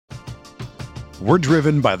We're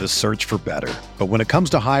driven by the search for better. But when it comes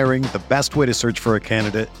to hiring, the best way to search for a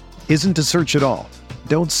candidate isn't to search at all.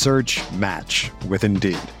 Don't search, match with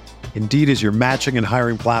Indeed. Indeed is your matching and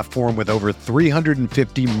hiring platform with over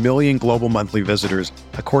 350 million global monthly visitors,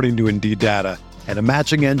 according to Indeed data, and a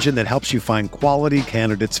matching engine that helps you find quality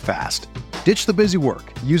candidates fast. Ditch the busy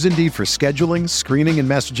work. Use Indeed for scheduling, screening, and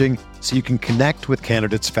messaging so you can connect with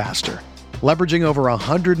candidates faster. Leveraging over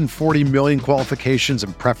 140 million qualifications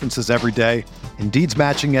and preferences every day, Indeed's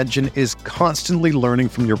matching engine is constantly learning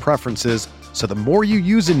from your preferences, so the more you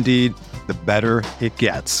use Indeed, the better it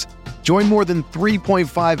gets. Join more than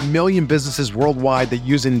 3.5 million businesses worldwide that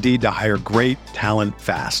use Indeed to hire great talent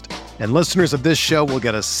fast. And listeners of this show will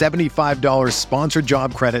get a $75 sponsored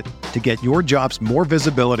job credit to get your jobs more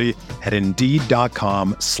visibility at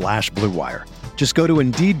Indeed.com/Blue Wire. Just go to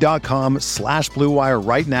Indeed.com/Blue Wire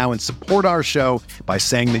right now and support our show by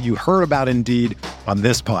saying that you heard about Indeed on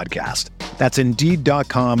this podcast. That's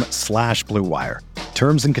Indeed.com/Blue Wire.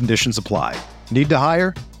 Terms and conditions apply. Need to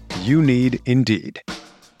hire? You need Indeed.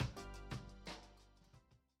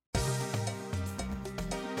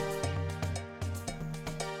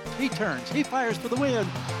 He turns, he fires for the win.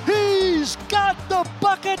 He's got the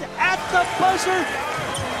bucket at the buzzer.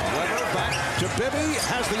 Weber back to Bibby,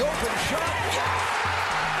 has the open shot.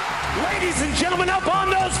 Ladies and gentlemen, up on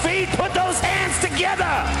those feet, put those hands together.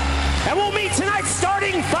 And we'll meet tonight's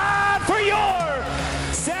starting five for your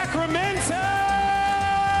Sacramento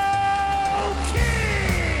Kings.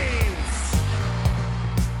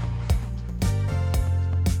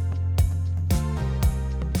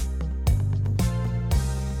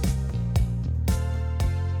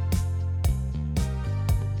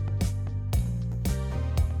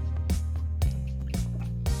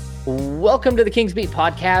 Welcome to the Kings Beat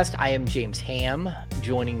podcast. I am James Ham.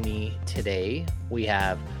 Joining me today, we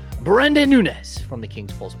have Brendan Nunes from the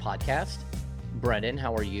Kings Pulse podcast. Brendan,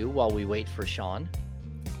 how are you while we wait for Sean?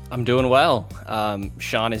 I'm doing well.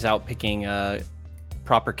 Sean is out picking a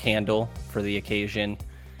proper candle for the occasion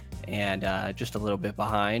and just a little bit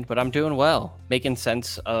behind, but I'm doing well, making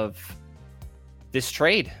sense of this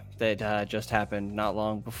trade that just happened not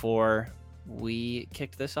long before we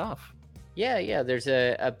kicked this off. Yeah. There's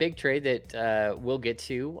a big trade that we'll get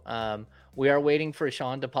to. We are waiting for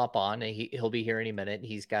Sean to pop on. He'll be here any minute.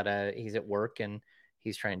 He's at work and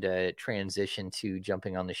he's trying to transition to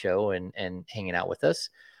jumping on the show and hanging out with us.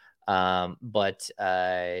 But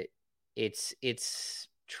it's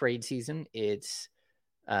trade season. It's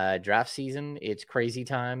draft season. It's crazy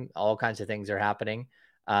time. All kinds of things are happening.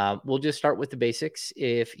 We'll just start with the basics.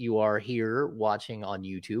 If you are here watching on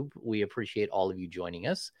YouTube, we appreciate all of you joining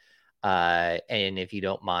us. And if you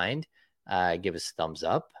don't mind, give us a thumbs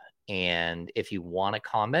up. And if you want to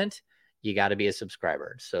comment, you got to be a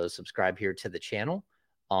subscriber. So subscribe here to the channel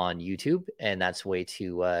on YouTube. And that's a way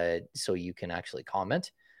to, so you can actually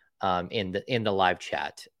comment, in the live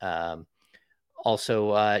chat.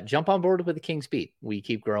 Also, jump on board with the Kings Beat. We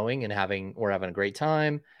keep growing and we're having a great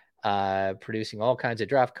time, producing all kinds of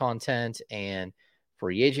draft content and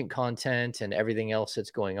free agent content and everything else that's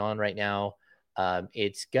going on right now.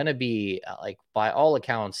 It's going to be by all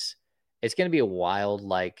accounts, it's going to be a wild,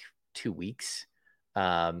 2 weeks.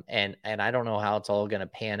 And I don't know how it's all going to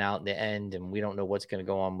pan out in the end. And we don't know what's going to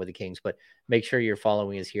go on with the Kings, but make sure you're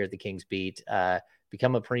following us here at the Kings Beat.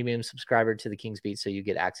 Become a premium subscriber to the Kings Beat so you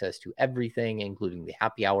get access to everything, including the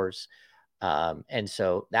happy hours. And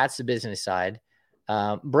so that's the business side.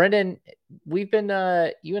 Brendan, we've been,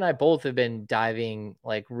 you and I both have been diving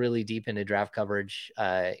really deep into draft coverage,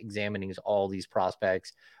 examining all these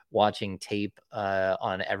prospects, watching tape,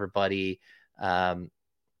 on everybody.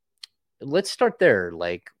 Let's start there.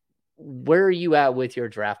 Where are you at with your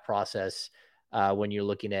draft process, when you're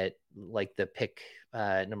looking at the pick,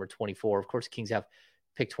 number 24? Of course, the Kings have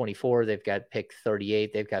pick 24. They've got pick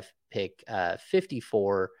 38. They've got pick,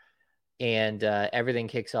 54. And everything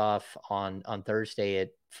kicks off on Thursday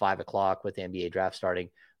at 5:00 with the NBA draft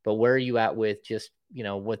starting. But where are you at with just,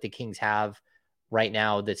 what the Kings have right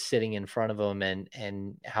now that's sitting in front of them,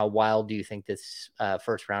 and how wild do you think this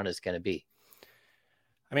first round is going to be?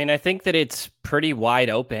 I mean, I think that it's pretty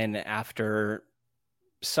wide open after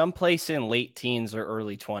someplace in late teens or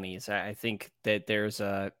early 20s. I think that there's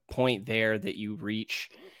a point there that you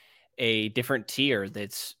reach a different tier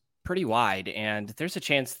that's pretty wide, and there's a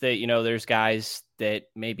chance that there's guys that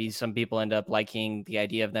maybe some people end up liking the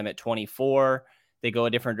idea of them at 24, they go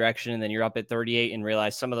a different direction, and then you're up at 38 and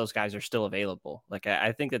realize some of those guys are still available.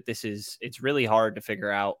 I think that it's really hard to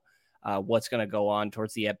figure out what's going to go on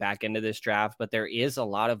towards the back end of this draft, but there is a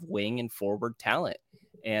lot of wing and forward talent,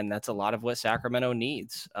 and that's a lot of what Sacramento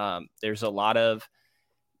needs. There's a lot of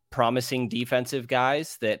promising defensive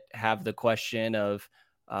guys that have the question of,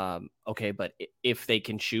 okay, but if they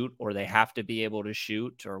can shoot, or they have to be able to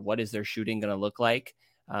shoot, or what is their shooting going to look like?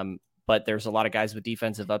 But there's a lot of guys with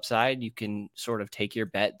defensive upside. You can sort of take your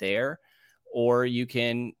bet there, or you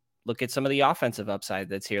can look at some of the offensive upside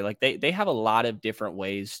that's here. Like they have a lot of different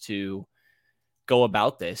ways to go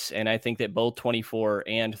about this. And I think that both 24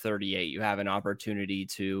 and 38, you have an opportunity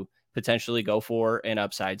to potentially go for an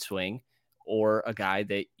upside swing, or a guy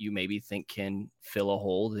that you maybe think can fill a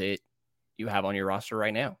hole that you have on your roster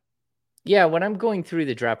right now. Yeah, when I'm going through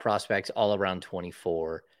the draft prospects all around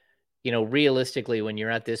 24, realistically, when you're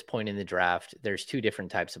at this point in the draft, there's two different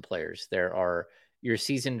types of players. There are your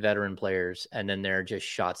seasoned veteran players, and then there are just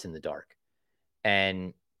shots in the dark.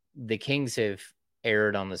 And the Kings have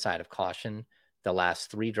erred on the side of caution the last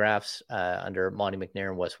three drafts under Monty McNair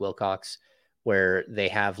and Wes Wilcox, where they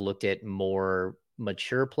have looked at more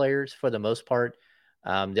mature players for the most part.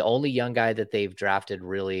 The only young guy that they've drafted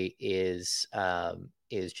really is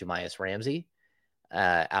Jamias Ramsey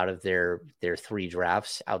out of their three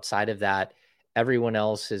drafts. Outside of that, everyone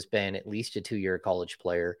else has been at least a 2-year college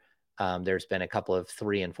player. There's been a couple of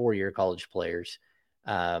 3 and 4 year college players.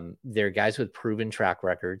 They're guys with proven track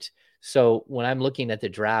records. So when I'm looking at the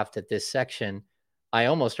draft at this section, I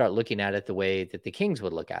almost start looking at it the way that the Kings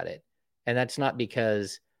would look at it. And that's not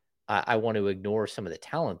because I want to ignore some of the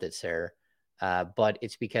talent that's there, but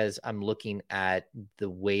it's because I'm looking at the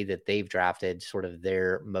way that they've drafted sort of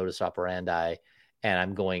their modus operandi, and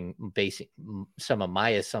I'm going basing some of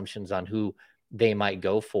my assumptions on who they might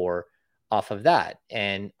go for off of that.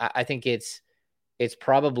 And I think it's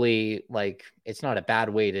probably like, it's not a bad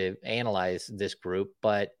way to analyze this group,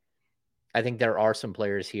 but I think there are some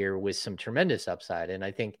players here with some tremendous upside. And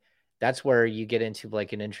I think that's where you get into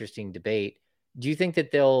like an interesting debate. Do you think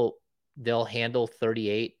that they'll handle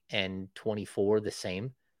 38 and 24 the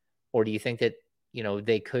same? Or do you think that,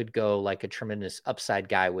 they could go like a tremendous upside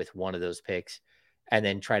guy with one of those picks and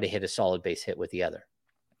then try to hit a solid base hit with the other?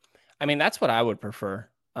 I mean, that's what I would prefer.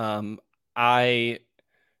 I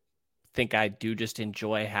think I do just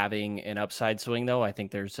enjoy having an upside swing, though. I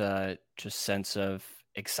think there's a just sense of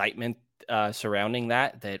excitement surrounding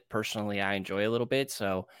that personally I enjoy a little bit.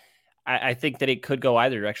 So I think that it could go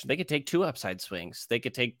either direction. They could take 2 upside swings. They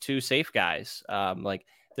could take 2 safe guys. Like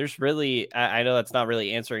there's really, I know that's not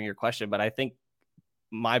really answering your question, but I think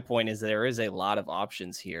my point is there is a lot of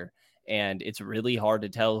options here, and it's really hard to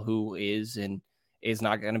tell who is and is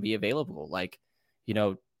not going to be available. Like,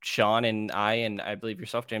 Sean and I believe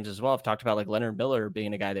yourself, James, as well, have talked about like Leonard Miller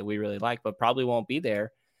being a guy that we really like, but probably won't be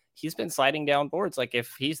there. He's been sliding down boards. Like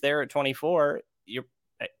if he's there at 24,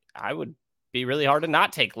 I would be really hard to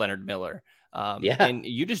not take Leonard Miller. And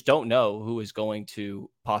you just don't know who is going to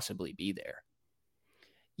possibly be there.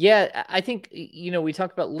 Yeah, I think, we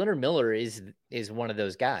talked about Leonard Miller is one of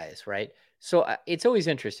those guys, right? So it's always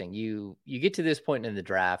interesting. You get to this point in the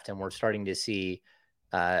draft and we're starting to see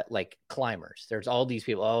like climbers. There's all these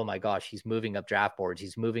people. Oh my gosh, he's moving up draft boards.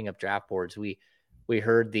 He's moving up draft boards. We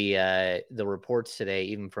heard the reports today,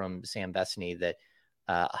 even from Sam Bessany, that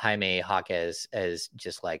Jaime Jaquez is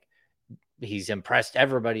just like, he's impressed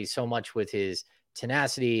everybody so much with his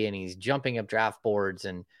tenacity and he's jumping up draft boards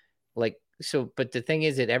and like, so, but the thing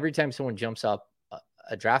is that every time someone jumps up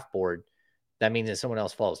a draft board, that means that someone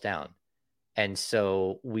else falls down. And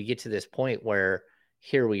so we get to this point where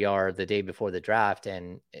here we are the day before the draft,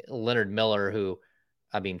 and Leonard Miller, who,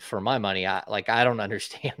 I mean, for my money, I don't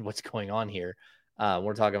understand what's going on here.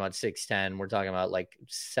 We're talking about 6'10", we're talking about like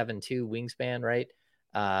 7'2" wingspan, right?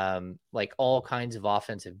 Like all kinds of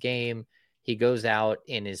offensive game. He goes out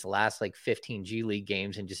in his last like 15 G League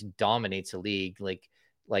games and just dominates the league,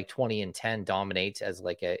 like 20 and 10 dominates as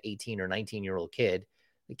like a 18 or 19-year-old kid.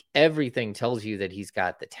 Like everything tells you that he's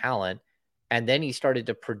got the talent. And then he started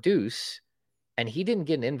to produce, and he didn't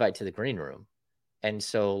get an invite to the green room. And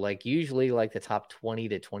so like usually like the top 20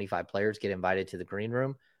 to 25 players get invited to the green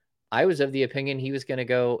room. I was of the opinion he was going to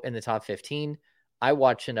go in the top 15. I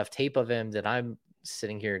watched enough tape of him that I'm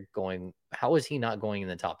sitting here going, how is he not going in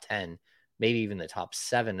the top 10, maybe even the top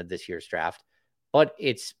 7 of this year's draft? But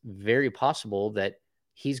it's very possible that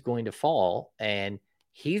he's going to fall. And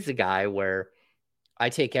he's the guy where I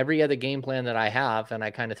take every other game plan that I have and I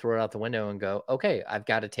kind of throw it out the window and go, okay, I've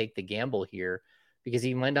got to take the gamble here, because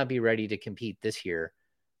he might not be ready to compete this year,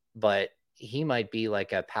 but he might be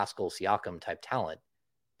like a Pascal Siakam type talent.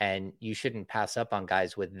 And you shouldn't pass up on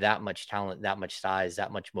guys with that much talent, that much size,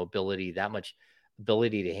 that much mobility, that much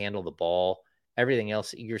ability to handle the ball, everything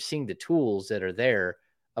else. You're seeing the tools that are there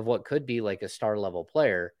of what could be like a star level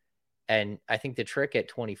player. And I think the trick at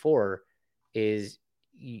 24 is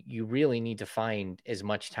you really need to find as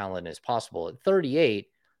much talent as possible. At 38,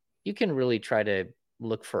 you can really try to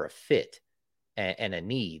look for a fit and a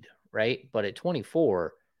need, right? But at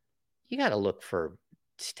 24, you got to look for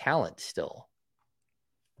talent still.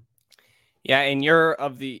 Yeah, and you're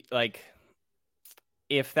of the, like,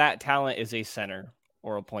 if that talent is a center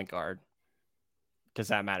or a point guard, does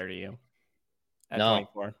that matter to you at No.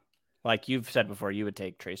 24? Like you've said before, you would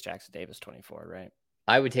take Trace Jackson Davis 24, right?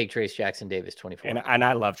 I would take Trace Jackson Davis 24. And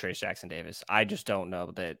I love Trace Jackson Davis. I just don't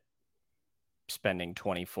know that spending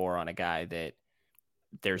 24 on a guy that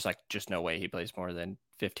there's like just no way he plays more than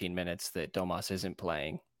 15 minutes that Domas isn't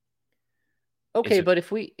playing. Okay, but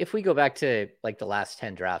if we go back to like the last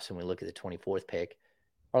 10 drafts and we look at the 24th pick,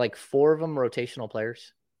 are like 4 of them rotational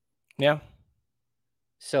players? Yeah.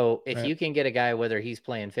 So if you can get a guy, whether he's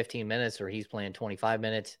playing 15 minutes or he's playing 25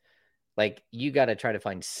 minutes, like you got to try to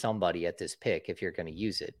find somebody at this pick if you're going to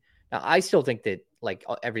use it. Now, I still think that like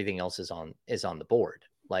everything else is on the board.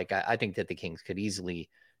 Like I think that the Kings could easily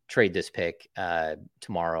trade this pick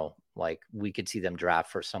tomorrow. Like we could see them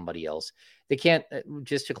draft for somebody else. They can't,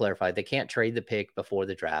 just to clarify, they can't trade the pick before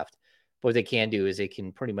the draft. But what they can do is they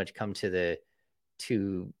can pretty much come to the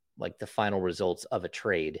final results of a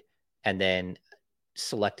trade and then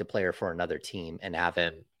select a player for another team and have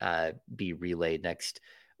him be relayed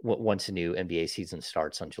once a new NBA season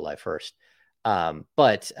starts on July 1st. I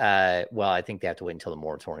think they have to wait until the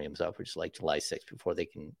moratorium's up, which is like July 6th before they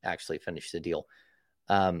can actually finish the deal.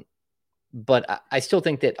 But I still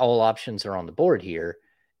think that all options are on the board here.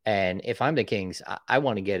 And if I'm the Kings, I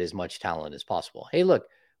want to get as much talent as possible. Hey, look,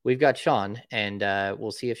 we've got Sean, and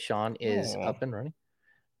we'll see if Sean is up and running.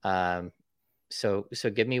 So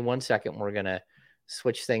give me 1 second. We're going to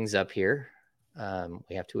switch things up here.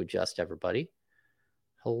 We have to adjust everybody.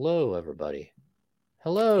 Hello, everybody.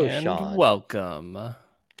 And Sean. Welcome.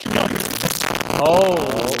 Holy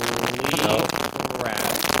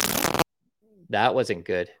crap. That wasn't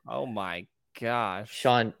good. Oh my gosh.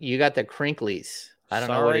 Sean, you got the crinklies. I don't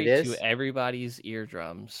know what Sorry it is. to everybody's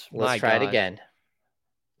eardrums. Let's try it again.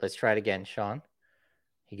 Sean.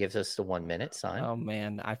 He gives us the 1 minute sign. Oh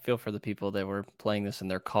man, I feel for the people that were playing this in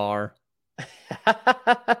their car.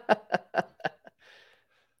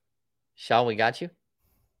 Sean, we got you.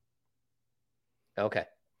 Okay.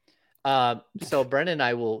 So Brendan and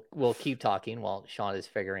I will keep talking while Sean is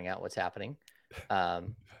figuring out what's happening.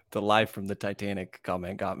 The live from the Titanic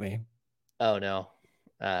comment got me. Oh no.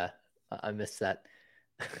 I missed that.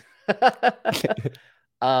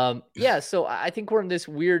 So I think we're in this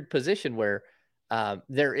weird position where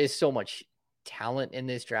there is so much talent in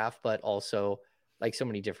this draft, but also like so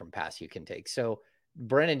many different paths you can take. So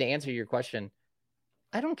Brennan, to answer your question,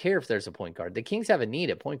 I don't care if there's a point guard. The Kings have a need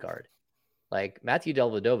at point guard. Like Matthew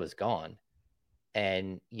Dellavedova is gone,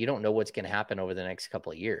 and you don't know what's going to happen over the next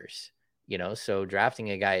couple of years. So drafting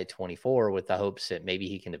a guy at 24 with the hopes that maybe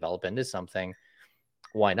he can develop into something,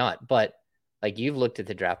 why not? But like you've looked at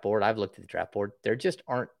the draft board, I've looked at the draft board. There just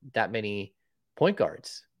aren't that many point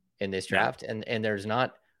guards in this draft, and there's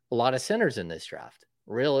not a lot of centers in this draft.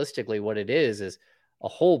 Realistically, what it is a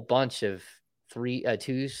whole bunch of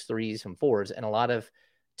 2s, 3s, and 4s, and a lot of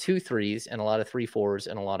 2 3s, and a lot of 3 4s,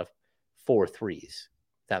 and a lot of 4 3s.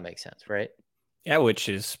 That makes sense, right? Yeah, which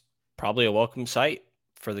is probably a welcome sight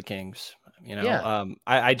for the Kings.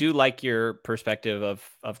 I do like your perspective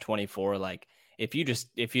of 24. Like if you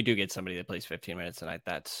do get somebody that plays 15 minutes tonight,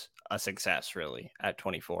 that's a success really at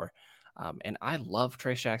 24. And I love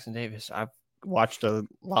Trace Jackson Davis. I've watched a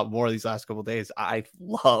lot more these last couple of days. I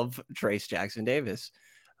love Trace Jackson Davis.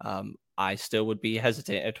 I still would be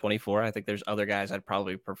hesitant at 24. I think there's other guys I'd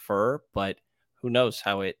probably prefer, but who knows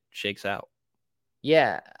how it shakes out.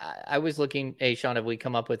 Yeah, I was looking. Hey, Sean, have we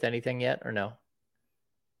come up with anything yet or no?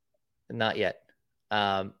 Not yet.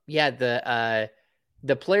 The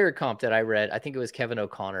player comp that I read, I think it was Kevin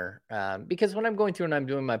O'Connor. Because when I'm going through and I'm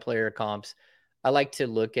doing my player comps, I like to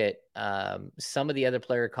look at some of the other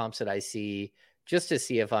player comps that I see just to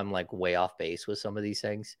see if I'm like way off base with some of these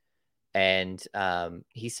things. And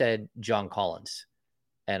he said John Collins.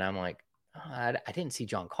 And I'm like, I didn't see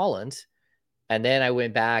John Collins. And then I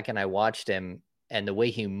went back and I watched him, and the way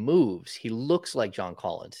he moves, he looks like John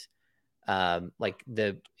Collins.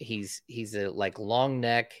 He's a like long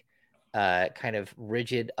neck, kind of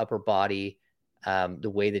rigid upper body, the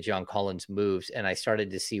way that John Collins moves. And I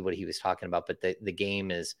started to see what he was talking about, but the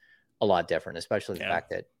game is a lot different, especially the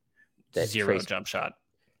fact that zero jump shot.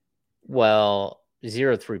 Well,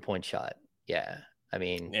 0 3-point shot. Yeah. I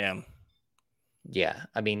mean, yeah.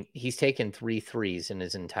 I mean, he's taken 3 threes in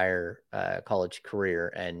his entire college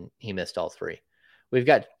career, and he missed all 3. We've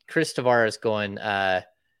got Chris Tavares going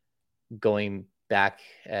back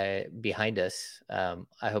behind us.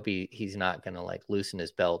 I hope he's not going to like loosen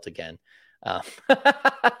his belt again.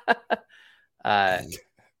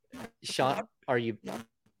 Sean, are you?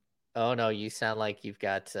 Oh no, you sound like you've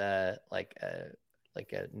got like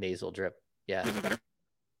a nasal drip. Yeah.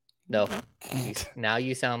 No. Now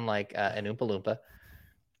you sound like an Oompa Loompa.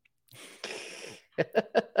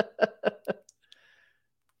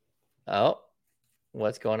 Oh,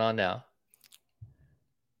 what's going on now?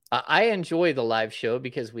 I enjoy the live show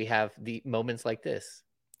because we have the moments like this.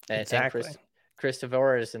 Exactly. And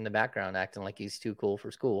Christopher is in the background acting like he's too cool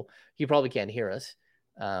for school. He probably can't hear us.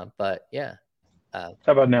 But yeah. How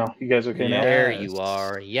about now? You guys okay now? There you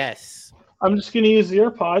are. Yes. I'm just going to use the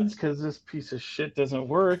AirPods because this piece of shit doesn't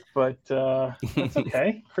work, but that's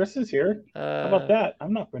okay. Chris is here. How about that?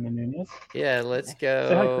 I'm not Brendan Nunez. Yeah, let's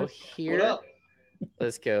go here.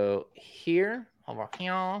 Let's go here. Over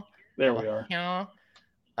here. There we are. Here.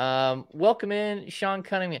 Welcome in, Sean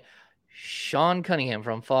Cunningham. Sean Cunningham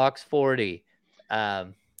from Fox 40.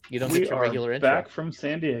 You don't get your regular intro. Back from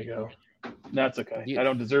San Diego. That's okay. I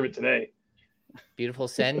don't deserve it today. Beautiful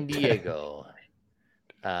San Diego.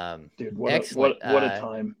 Dude, what excellent. What a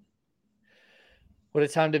time. What a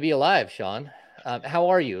time to be alive, Sean. How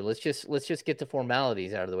are you? Let's just get the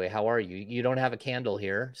formalities out of the way. How are you? You don't have a candle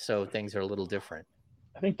here, so things are a little different.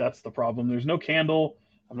 I think that's the problem. There's no candle.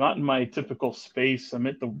 I'm not in my typical space. I'm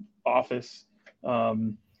at the office.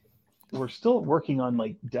 We're still working on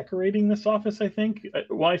like decorating this office, I think.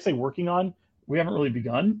 When I say working on, we haven't really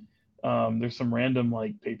begun. There's some random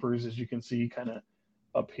like papers, as you can see, kind of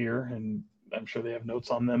up here, and I'm sure they have notes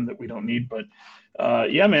on them that we don't need. But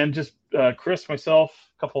yeah, man, just Chris, myself,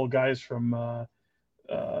 a couple of guys from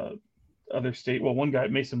other state. Well, one guy,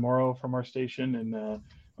 Mason Morrow from our station, and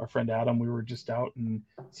our friend Adam. We were just out in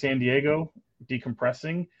San Diego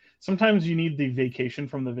decompressing. Sometimes you need the vacation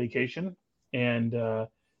from the vacation, and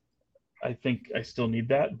I think I still need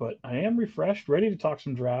that. But I am refreshed, ready to talk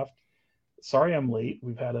some draft. Sorry I'm late.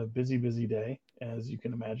 We've had a busy day, as you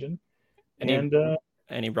can imagine.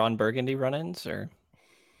 Any Ron Burgundy run-ins, or?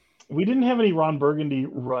 We didn't have any Ron Burgundy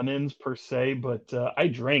run-ins per se, but I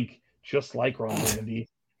drank just like Ron Burgundy.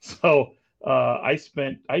 So I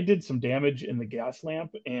did some damage in the gas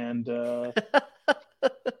lamp, and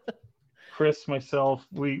Chris, myself,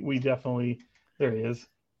 we definitely, there he is.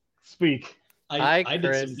 Speak. I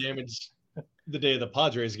did some damage the day of the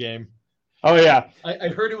Padres game. Oh yeah, I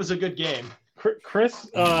heard it was a good game. Chris,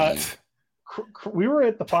 we were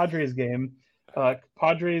at the Padres game,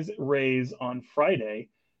 Padres Rays on Friday.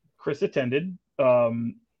 Chris attended,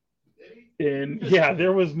 and yeah,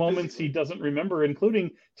 there was moments he doesn't remember, including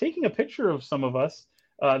taking a picture of some of us.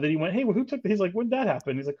 That he went, hey, well, who took? He's like, when did that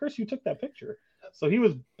happen? He's like, Chris, you took that picture. So he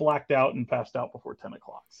was blacked out and passed out before 10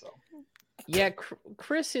 o'clock. So. Yeah,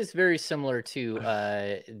 Chris is very similar to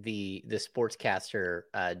the sportscaster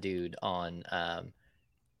dude on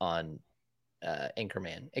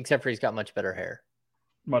Anchorman, except for he's got much better hair.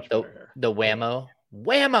 Much better hair. The whammo.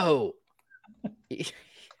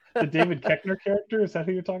 The David Koechner character, is that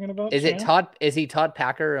who you're talking about? Is it Todd? Is he Todd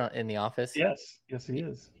Packer in The Office? Yes, he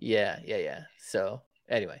is. Yeah. So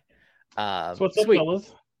anyway, so what's up,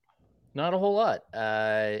 fellas? Not a whole lot.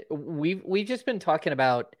 We've just been talking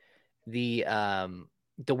about the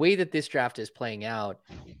way that this draft is playing out.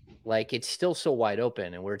 Like, it's still so wide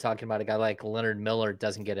open, and we're talking about a guy like Leonard Miller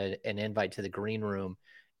doesn't get an invite to the green room,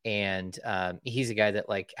 and he's a guy that,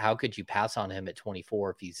 like, how could you pass on him at 24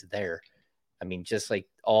 if he's there? I mean, just like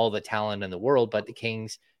all the talent in the world, but the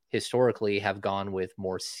Kings historically have gone with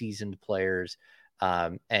more seasoned players.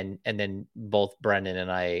 And then both Brendan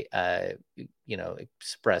and I,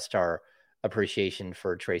 expressed our appreciation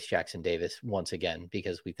for Trace Jackson Davis once again,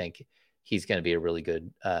 because we think he's going to be a really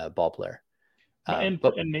good ball player. And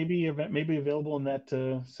maybe available in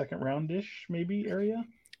that second round-ish maybe area.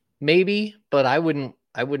 Maybe, but I wouldn't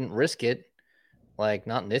risk it. Like,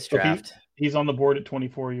 not in this draft. He's on the board at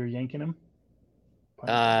 24. You're yanking him.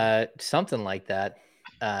 Something like that.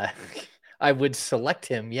 I would select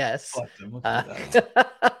him. Yes. Select him. Let's do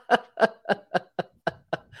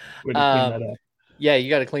that. Yeah, you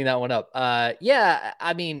got to clean that one up. Yeah,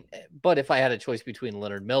 I mean, but if I had a choice between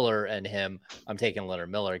Leonard Miller and him, I'm taking Leonard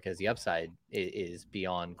Miller because the upside is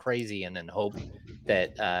beyond crazy, and then hope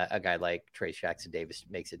that a guy like Trace Jackson Davis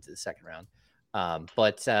makes it to the second round.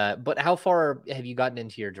 But how far have you gotten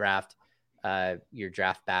into your draft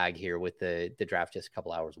bag here with the draft just a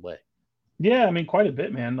couple hours away? Yeah, I mean, quite a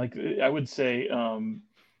bit, man. Like, I would say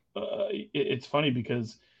it's funny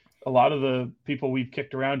because a lot of the people we've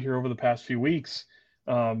kicked around here over the past few weeks,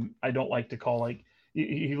 I don't like to call, like,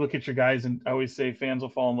 you look at your guys, and I always say fans will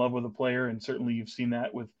fall in love with a player, and certainly you've seen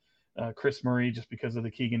that with Chris Murray just because of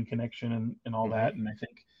the Keegan connection and all that. And I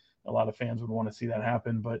think a lot of fans would want to see that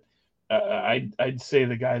happen. But I'd say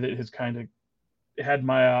the guy that has kind of had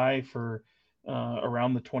my eye for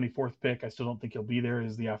around the 24th pick, I still don't think he'll be there,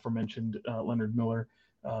 is the aforementioned Leonard Miller.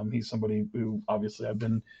 He's somebody who obviously I've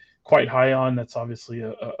been quite high on. That's obviously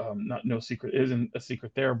no secret, isn't a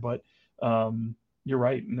secret there, but you're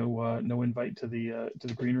right. No invite to the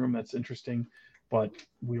green room. That's interesting, but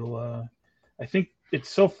I think it's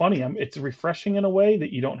so funny. It's refreshing in a way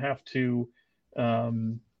that you don't have to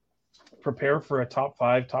prepare for a top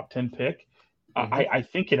 5, top 10 pick. I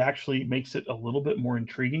think it actually makes it a little bit more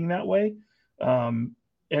intriguing that way.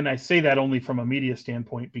 And I say that only from a media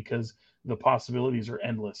standpoint because the possibilities are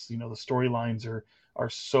endless. The storylines are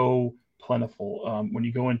so plentiful. When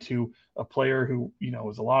you go into a player who,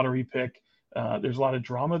 is a lottery pick, there's a lot of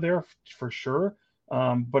drama there for sure.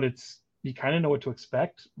 But you kind of know what to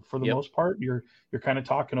expect for the most part. You're kind of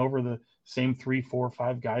talking over the same 3, 4,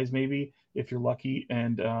 5 guys, maybe if you're lucky.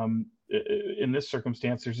 And in this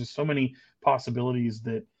circumstance, there's just so many possibilities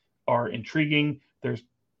that are intriguing. There's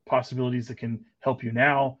possibilities that can help you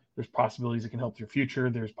now. There's possibilities that can help your future.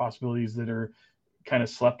 There's possibilities that are kind of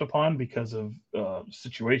slept upon because of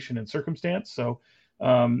situation and circumstance. So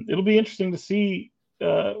it'll be interesting to see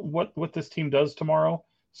what this team does tomorrow.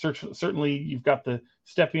 Certainly, you've got the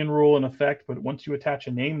Stepien rule in effect, but once you attach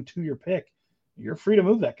a name to your pick, you're free to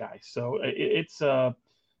move that guy. So I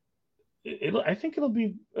think it'll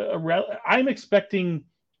be I'm expecting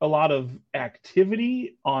a lot of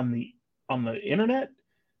activity on the internet,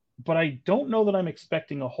 but I don't know that I'm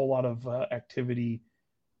expecting a whole lot of activity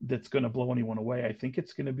that's going to blow anyone away. I think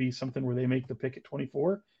it's going to be something where they make the pick at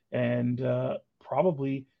 24 and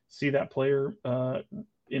probably see that player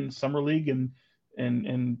in summer league and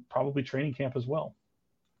probably training camp as well.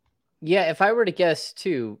 Yeah, if I were to guess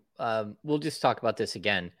too, we'll just talk about this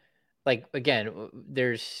again. Like, again,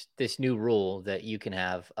 there's this new rule that you can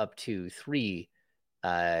have up to three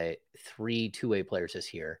two-way players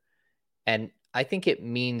this year. And I think it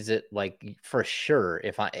means that, like, for sure,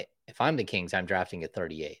 if I'm the Kings, I'm drafting at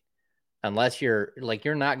 38. Unless you're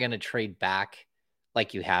not going to trade back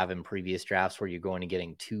like you have in previous drafts where you're going to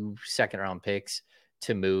getting 2 second-round picks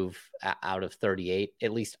to move out of 38.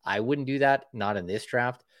 At least I wouldn't do that, not in this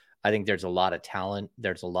draft. I think there's a lot of talent.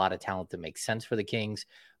 There's a lot of talent that makes sense for the Kings,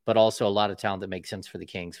 but also a lot of talent that makes sense for the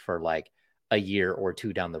Kings for like a year or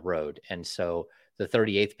two down the road. And so the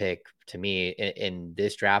 38th pick to me in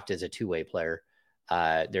this draft is a two-way player.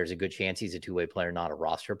 There's a good chance he's a two-way player, not a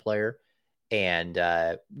roster player. And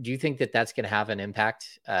do you think that that's going to have an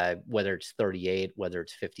impact, whether it's 38, whether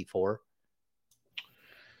it's 54?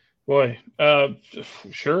 Boy,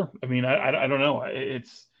 sure. I mean, I don't know.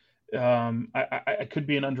 It's I could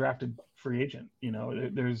be an undrafted free agent.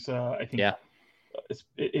 There's I think I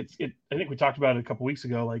think we talked about it a couple weeks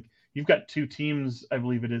ago. Like, you've got 2 teams, I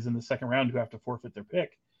believe it is, in the second round who have to forfeit their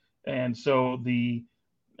pick, and so the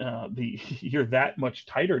you're that much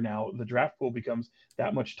tighter now. The draft pool becomes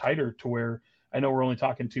that much tighter to where I know we're only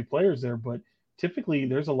talking 2 players there, but typically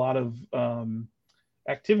there's a lot of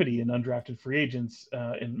activity in undrafted free agents,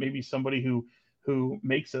 and maybe somebody who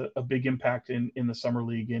makes a big impact in the summer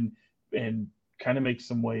league and kind of makes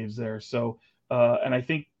some waves there. So and I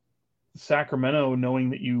think Sacramento, knowing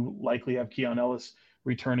that you likely have Keon Ellis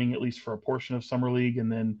returning at least for a portion of summer league,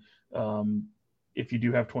 and then if you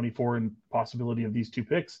do have 24 and possibility of these 2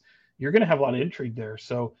 picks, you're going to have a lot of intrigue there.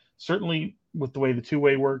 So certainly with the way the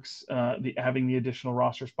two-way works, having the additional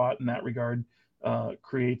roster spot in that regard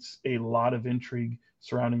creates a lot of intrigue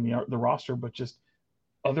surrounding the roster, but just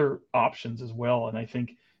other options as well. And I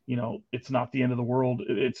think, it's not the end of the world.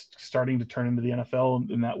 It's starting to turn into the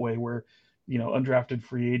NFL in that way where, undrafted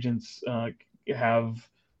free agents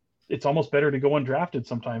it's almost better to go undrafted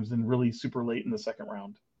sometimes than really super late in the second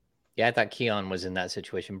round. Yeah, I thought Keon was in that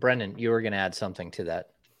situation. Brendan, you were going to add something to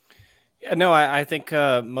that. Yeah, no, I think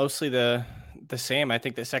mostly the same. I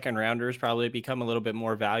think the second rounders probably become a little bit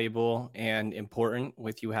more valuable and important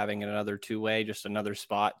with you having another two-way, just another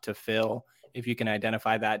spot to fill if you can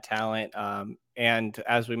identify that talent. And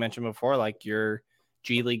as we mentioned before, like, your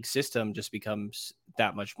G League system just becomes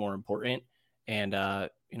that much more important. And,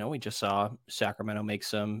 we just saw Sacramento make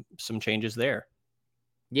some changes there.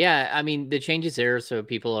 Yeah, I mean, the changes there, so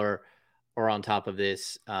people are on top of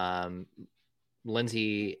this.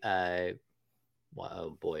 Lindsey, Harding.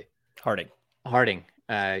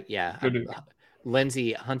 Yeah.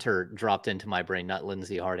 Lindsey Hunter dropped into my brain, not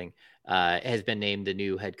Lindsey Harding, has been named the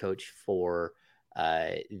new head coach for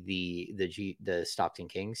the Stockton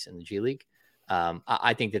Kings in the G League.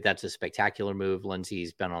 I think that that's a spectacular move.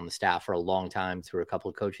 Lindsey's been on the staff for a long time through a couple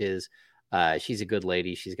of coaches. She's a good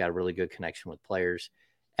lady. She's got a really good connection with players.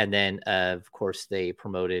 And then, of course, they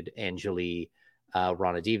promoted Angeli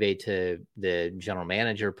Ronadive to the general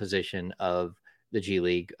manager position of the G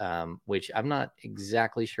League, which I'm not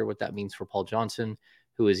exactly sure what that means for Paul Johnson,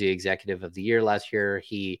 who was the executive of the year last year.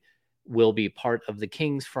 He will be part of the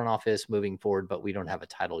Kings front office moving forward, but we don't have a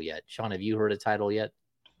title yet. Sean, have you heard a title yet?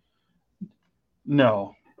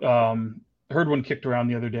 No. Heard one kicked around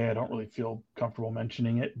the other day. I don't really feel comfortable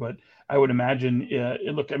mentioning it, but I would imagine.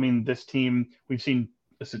 Look, I mean, this team, we've seen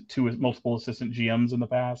multiple assistant GMs in the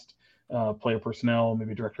past, player personnel,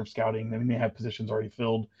 maybe director of scouting. I mean, they have positions already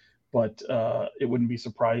filled, but it wouldn't be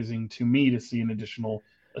surprising to me to see an additional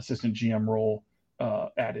assistant GM role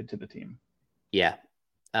added to the team. Yeah.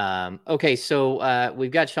 Okay, so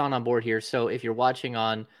we've got Sean on board here. So if you're watching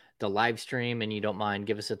on the live stream and you don't mind,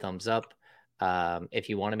 give us a thumbs up. If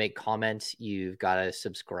you want to make comments, you've got to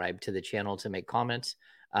subscribe to the channel to make comments.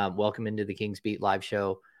 Welcome into the Kings Beat live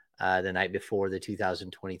show the night before the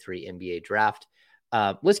 2023 NBA draft.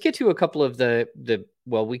 Let's get to a couple of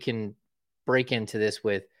we can break into this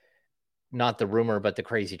with not the rumor, but the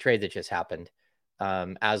crazy trade that just happened.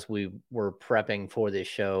 As we were prepping for this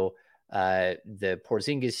show, the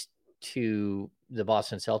Porzingis to the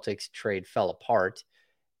Boston Celtics trade fell apart.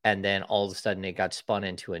 And then all of a sudden it got spun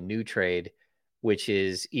into a new trade, which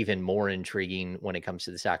is even more intriguing when it comes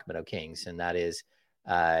to the Sacramento Kings. And that is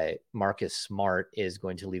Marcus Smart is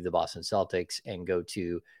going to leave the Boston Celtics and go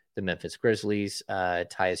to the Memphis Grizzlies.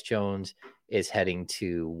 Tyus Jones is heading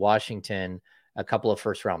to Washington. A couple of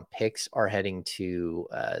first-round picks are heading to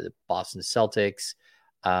the Boston Celtics.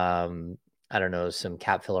 I don't know, some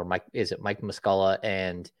cap filler. Mike Muscala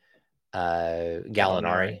and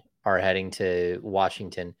Gallinari are heading to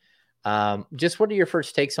Washington. Just what are your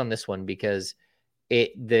first takes on this one? Because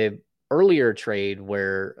the earlier trade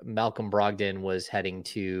where Malcolm Brogdon was heading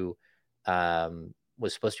to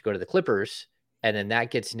was supposed to go to the Clippers, and then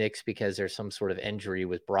that gets nixed because there's some sort of injury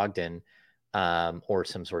with Brogdon, or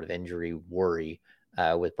some sort of injury worry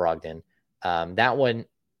with Brogdon. That one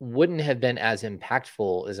wouldn't have been as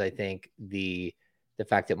impactful as I think the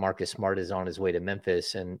fact that Marcus Smart is on his way to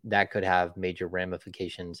Memphis, and that could have major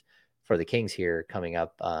ramifications for the Kings here coming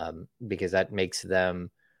up, because that makes them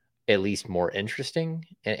at least more interesting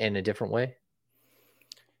in a different way.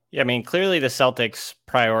 Yeah, I mean, clearly the Celtics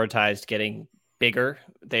prioritized getting bigger.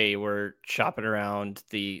 They were shopping around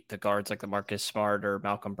the guards like the Marcus Smart or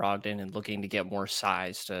Malcolm Brogdon and looking to get more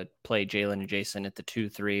size to play Jalen and Jason at the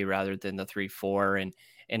 2-3 rather than the 3-4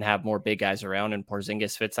 and have more big guys around, and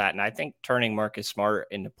Porzingis fits that. And I think turning Marcus Smart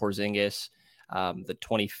into Porzingis, the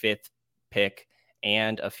 25th pick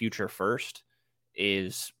and a future first,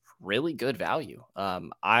 is really good value.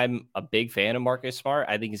 I'm a big fan of Marcus Smart.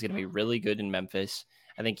 I think he's going to be really good in Memphis.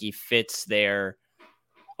 I think he fits their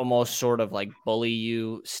almost sort of like bully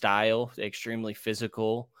you style, extremely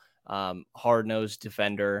physical, hard-nosed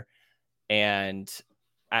defender. And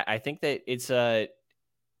I think that it's a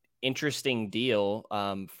interesting deal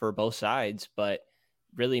for both sides, but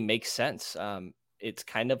really makes sense. It's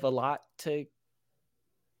kind of a lot to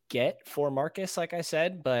get for Marcus, like I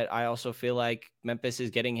said, but I also feel like Memphis is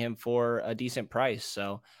getting him for a decent price.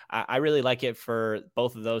 So I really like it for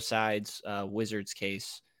both of those sides. Wizards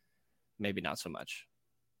case, maybe not so much.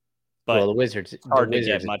 But well, the Wizards, it's hard to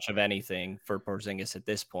get much of anything for Porzingis at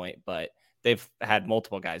this point, but they've had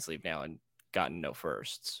multiple guys leave now and gotten no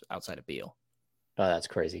firsts outside of Beal. Oh, that's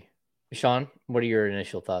crazy. Sean, what are your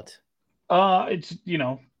initial thoughts? It's,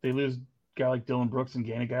 they lose a guy like Dylan Brooks and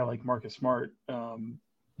gain a guy like Marcus Smart.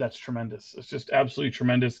 That's tremendous. It's just absolutely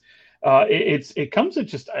tremendous. It comes at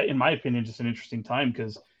just, in my opinion, just an interesting time,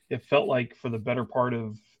 because it felt like for the better part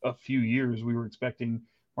of a few years, we were expecting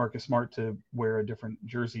Marcus Smart to wear a different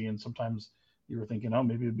jersey. And sometimes you were thinking, oh,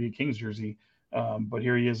 maybe it'd be a Kings jersey. But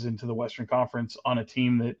here he is into the Western Conference on a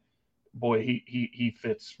team that, boy, he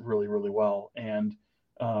fits really, really well. And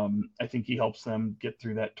I think he helps them get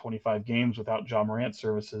through that 25 games without Ja Morant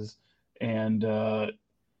services. And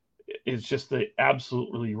it's just the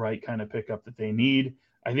absolutely right kind of pickup that they need.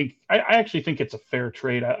 I actually think it's a fair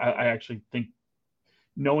trade. I actually think,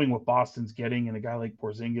 knowing what Boston's getting and a guy like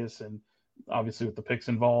Porzingis, and obviously with the picks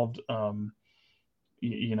involved, I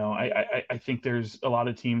think there's a lot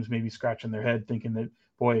of teams maybe scratching their head thinking that,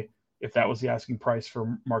 boy, if that was the asking price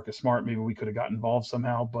for Marcus Smart, maybe we could have got involved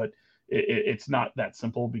somehow. But it's not that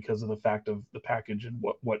simple because of the fact of the package and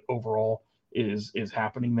what overall is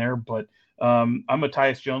happening there. But I'm a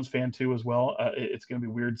Tyus Jones fan too as well. It's going to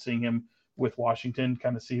be weird seeing him with Washington,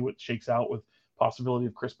 kind of see what shakes out with possibility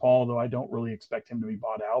of Chris Paul, though I don't really expect him to be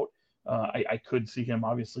bought out. I could see him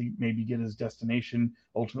obviously maybe get his destination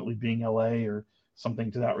ultimately being LA or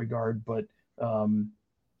something to that regard. But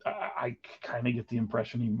I kind of get the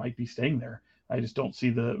impression he might be staying there. I just don't see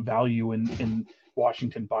the value in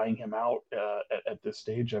Washington buying him out at this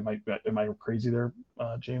stage. Am I crazy there,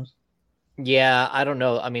 James? Yeah, I don't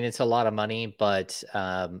know. I mean, it's a lot of money, but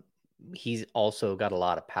he's also got a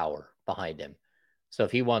lot of power behind him. So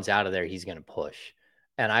if he wants out of there, he's going to push.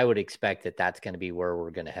 And I would expect that that's going to be where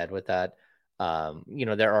we're going to head with that.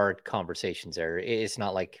 There are conversations there. It's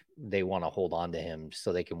not like they want to hold on to him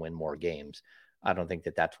so they can win more games. I don't think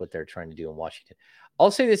that that's what they're trying to do in Washington. I'll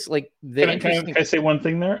say this, like can I say one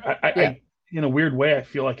thing there? I in a weird way, I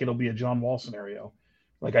feel like it'll be a John Wall scenario.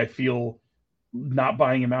 Like I feel not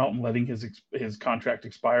buying him out and letting his contract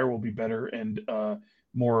expire will be better and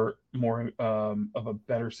more of a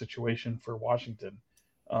better situation for Washington.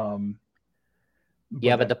 But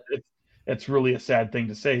it's really a sad thing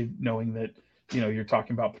to say, knowing that you're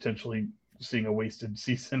talking about potentially seeing a wasted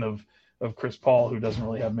season of Chris Paul, who doesn't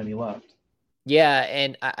really have many left. Yeah,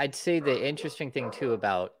 and I'd say the interesting thing too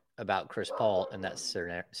about Chris Paul in that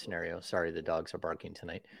scenario. Sorry, the dogs are barking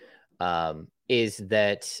tonight. Is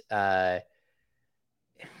that I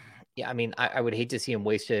mean, I would hate to see him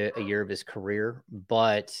waste a year of his career,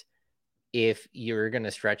 but if you're going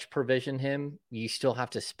to stretch provision him, you still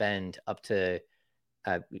have to spend up to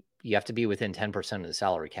you have to be within 10% of the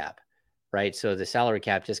salary cap, right? So the salary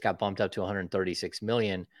cap just got bumped up to 136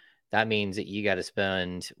 million. That means that you got to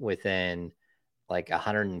spend within like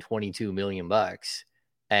 122 million bucks.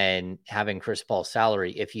 And having Chris Paul's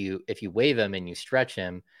salary, if you waive him and you stretch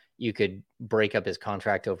him, you could break up his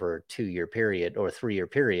contract over a 2-year period or a 3-year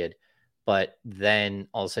period. But then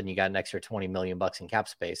all of a sudden you got an extra 20 million bucks in cap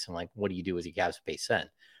space. And like, what do you do with the cap space then?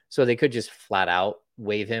 So they could just flat out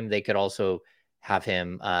waive him. They could also have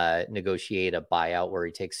him negotiate a buyout where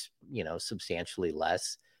he takes, substantially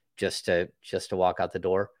less just to walk out the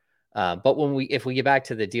door. But if we get back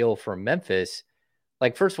to the deal from Memphis,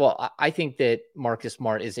 like, first of all, I think that Marcus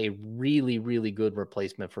Smart is a really, really good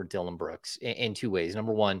replacement for Dillon Brooks in two ways.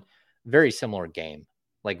 Number one, very similar game,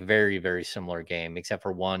 like very, very similar game, except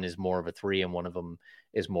for one is more of a 3 and one of them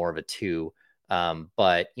is more of a 2.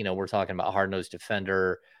 But, we're talking about hard-nosed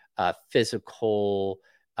defender, physical,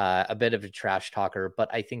 a bit of a trash talker. But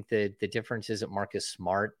I think that the difference is that Marcus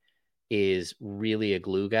Smart is really a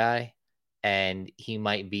glue guy, and he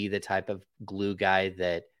might be the type of glue guy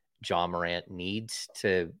that Ja Morant needs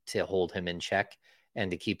to hold him in check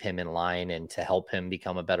and to keep him in line and to help him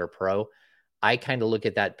become a better pro. I kind of look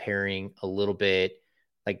at that pairing a little bit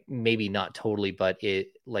like, maybe not totally, but it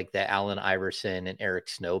like the Allen Iverson and Eric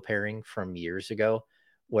Snow pairing from years ago,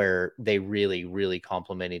 where they really, really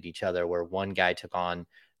complemented each other, where one guy took on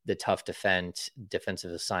the tough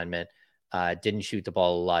defensive assignment, didn't shoot the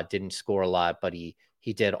ball a lot, didn't score a lot, but he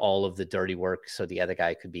did all of the dirty work so the other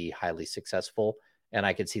guy could be highly successful. And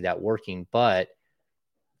I could see that working, but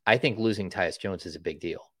I think losing Tyus Jones is a big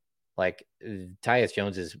deal. Like, Tyus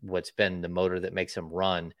Jones is what's been the motor that makes them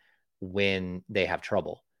run when they have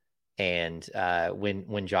trouble and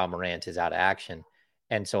when Ja Morant is out of action.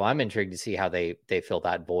 And so I'm intrigued to see how they fill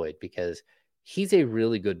that void, because he's a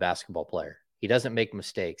really good basketball player. He doesn't make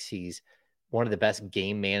mistakes. He's one of the best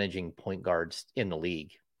game managing point guards in the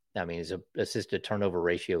league. I mean, his assist to turnover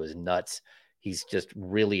ratio is nuts. He's just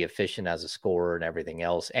really efficient as a scorer and everything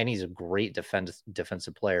else. And he's a great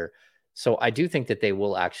defensive player. So I do think that they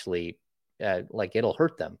will actually, it'll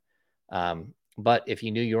hurt them. But if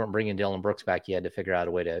you knew you weren't bringing Dillon Brooks back, you had to figure out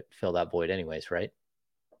a way to fill that void anyways, right?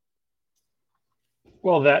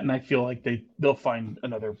 Well, that, and I feel like they'll find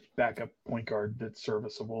another backup point guard that's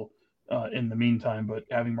serviceable in the meantime. But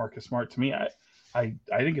having Marcus Smart, to me, I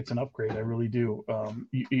think it's an upgrade. I really do.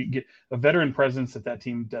 You get a veteran presence that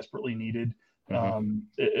team desperately needed.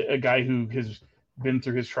 A guy who has been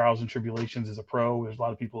through his trials and tribulations as a pro. There's a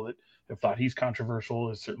lot of people that have thought he's controversial,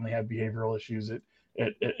 has certainly had behavioral issues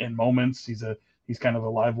in moments. He's kind of a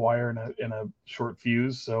live wire in a short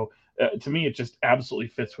fuse. So to me, it just absolutely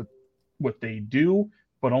fits with what they do,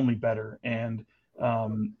 but only better. And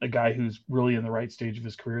a guy who's really in the right stage of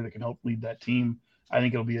his career that can help lead that team. I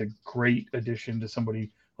think it'll be a great addition to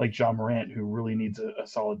somebody like Ja Morant, who really needs a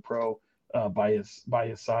solid pro by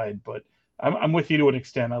his side. But I'm with you to an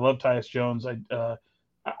extent. I love Tyus Jones.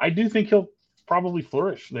 I do think he'll probably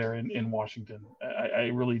flourish there in Washington.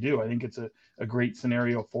 I really do. I think it's a great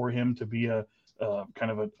scenario for him to be a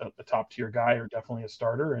kind of a top tier guy, or definitely a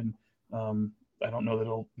starter. And I don't know that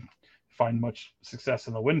he'll find much success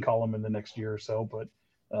in the win column in the next year or so, but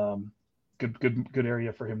good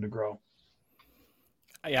area for him to grow.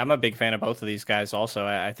 Yeah, I'm a big fan of both of these guys also.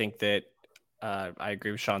 I think that I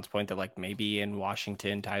agree with Sean's point that like maybe in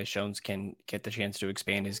Washington, Tyus Jones can get the chance to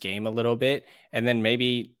expand his game a little bit, and then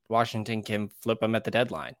maybe Washington can flip him at the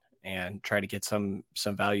deadline and try to get some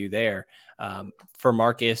value there. For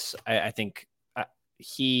Marcus, I think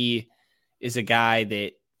he is a guy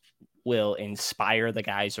that will inspire the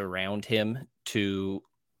guys around him to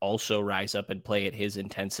also rise up and play at his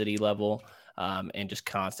intensity level and just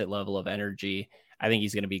constant level of energy. I think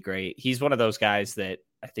he's going to be great. He's one of those guys that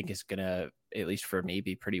I think is going to, at least for me,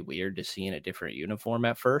 be pretty weird to see in a different uniform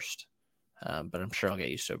at first. But I'm sure I'll get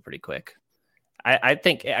used to it pretty quick. I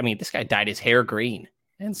think, this guy dyed his hair green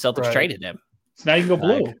and Celtics traded him. So now you can go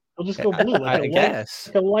blue. He'll just go blue, like like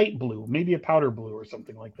a light blue, maybe a powder blue or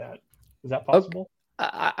something like that. Is that possible? Okay.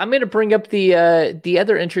 I'm going to bring up the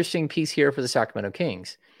other interesting piece here for the Sacramento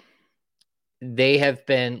Kings. They have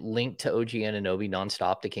been linked to OG Anunoby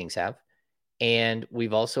nonstop. The Kings have. And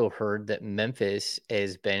we've also heard that Memphis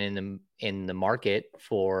has been in the market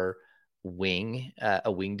for a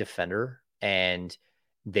wing defender, and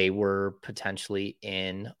they were potentially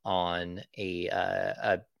in on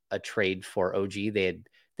a trade for OG. They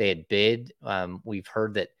had bid. We've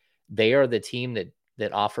heard that they are the team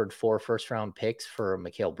that offered 4 first-round picks for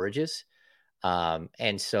Mikal Bridges,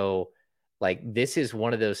 and so like this is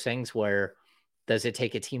one of those things where does it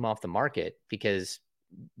take a team off the market because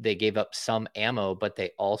they gave up some ammo, but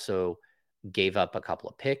they also gave up a couple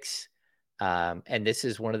of picks. And this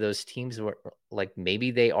is one of those teams where like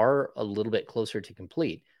maybe they are a little bit closer to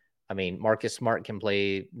complete. I mean, Marcus Smart can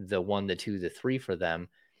play the 1, the 2, the 3 for them.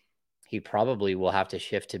 He probably will have to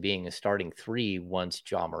shift to being a starting 3 once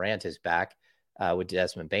John Morant is back with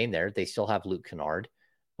Desmond Bane there. They still have Luke Kennard,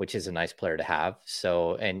 which is a nice player to have.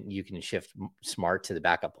 So, and you can shift Smart to the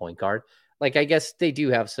backup point guard. Like, I guess they do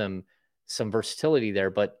have some versatility there,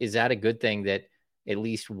 but is that a good thing that at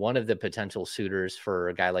least one of the potential suitors for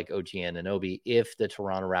a guy like OG Anunoby, if the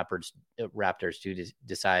Toronto Raptors do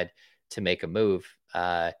decide to make a move,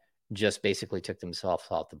 just basically took themselves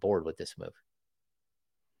off the board with this move?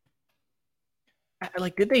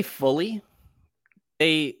 Like, did they fully?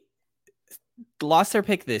 They lost their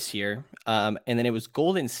pick this year, and then it was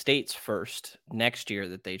Golden State's first next year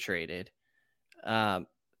that they traded.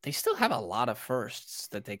 They still have a lot of firsts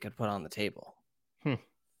that they could put on the table.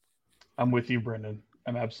 I'm with you, Brendan.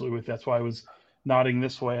 I'm absolutely with you. That's why I was nodding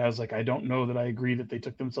this way. I was like, I don't know that I agree that they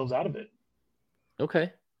took themselves out of it.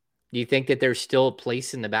 Okay. Do you think that there's still a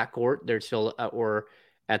place in the backcourt? There's still or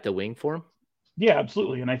at the wing for him? Yeah,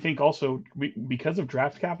 absolutely. And I think also because of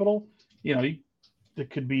draft capital, it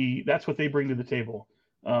could be that's what they bring to the table.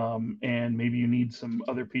 And maybe you need some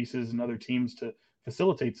other pieces and other teams to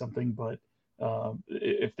facilitate something. But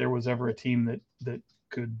if there was ever a team that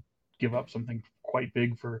could give up something quite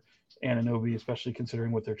big for Anunoby, especially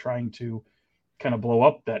considering what they're trying to kind of blow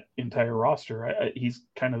up that entire roster, he's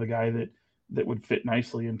kind of the guy that would fit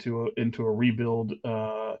nicely into a rebuild,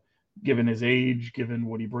 given his age, given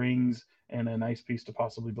what he brings, and a nice piece to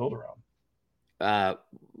possibly build around.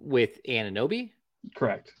 With Anunoby?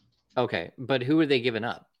 Correct. Okay, but who are they giving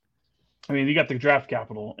up? I mean, you got the draft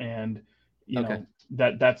capital, and you know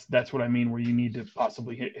that's what I mean. Where you need to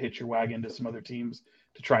possibly hit your wagon to some other teams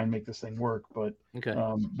to try and make this thing work. But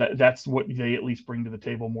that's what they at least bring to the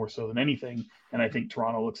table more so than anything. And I think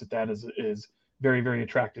Toronto looks at that as very, very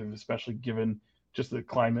attractive, especially given just the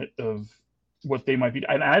climate of what they might be.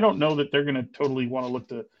 And I don't know that they're going to totally want to look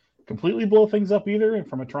to completely blow things up either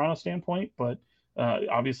from a Toronto standpoint. But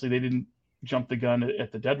obviously they didn't jump the gun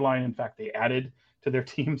at the deadline. In fact, they added to their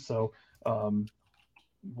team. So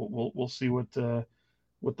we'll see what the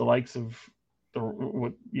likes of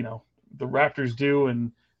the Raptors do.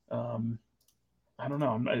 And I don't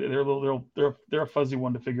know. They're a fuzzy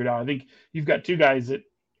one to figure it out. I think you've got two guys that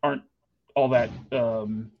aren't all that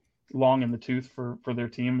long in the tooth for their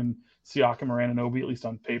team, and Siakam or Anunoby, at least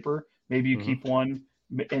on paper. Maybe you keep one,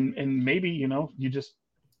 and maybe you just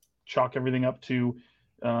chalk everything up to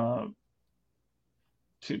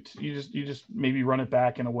you just maybe run it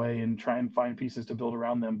back in a way and try and find pieces to build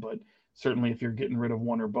around them. But certainly, if you're getting rid of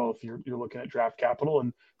one or both, you're looking at draft capital,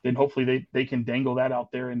 and then hopefully they can dangle that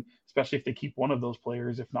out there, and especially if they keep one of those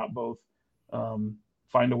players, if not both,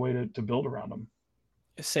 find a way to build around them.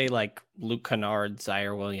 Say like Luke Kennard,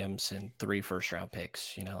 Zaire Williams, and 3 first-round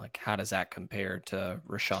picks. Like how does that compare to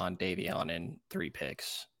Rashawn Davion and 3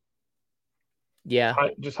 picks? Yeah,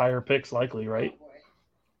 just higher picks likely, right?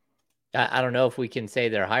 I don't know if we can say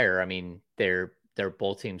they're higher. I mean, they're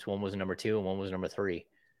both teams. One was number 2 and one was number 3.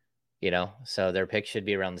 So their picks should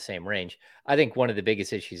be around the same range. I think one of the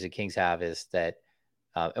biggest issues the Kings have is that,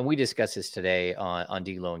 and we discussed this today on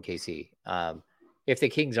D'Lo and KC. If the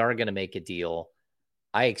Kings are going to make a deal,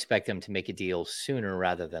 I expect them to make a deal sooner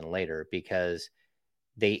rather than later, because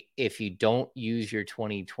if you don't use your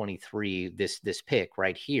 2023, this pick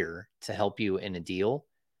right here to help you in a deal,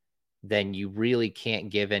 then you really can't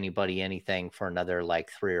give anybody anything for another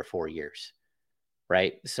like 3 or 4 years,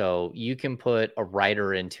 right? So you can put a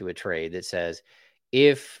rider into a trade that says,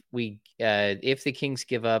 if the Kings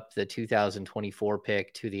give up the 2024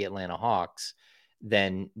 pick to the Atlanta Hawks,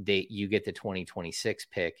 then you get the 2026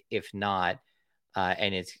 pick. If not,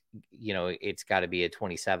 and it's got to be a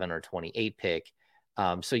 27 or 28 pick.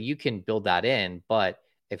 So you can build that in, but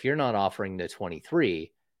if you're not offering the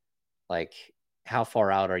 23, like, how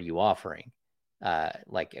far out are you offering?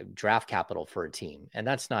 Like draft capital for a team. And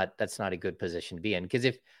that's not a good position to be in. Because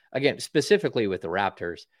if, again, specifically with the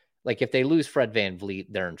Raptors, like if they lose Fred VanVleet,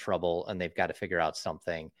 they're in trouble and they've got to figure out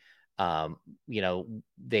something.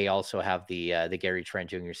 They also have the Gary Trent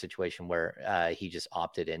Jr. situation where he just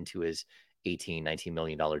opted into his $18-19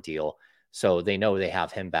 million deal. So they know they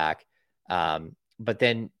have him back. But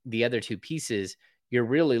then the other two pieces, you're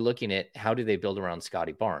really looking at how do they build around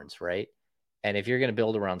Scotty Barnes, right? And if you're going to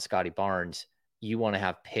build around Scotty Barnes, you want to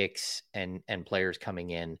have picks and players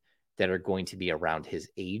coming in that are going to be around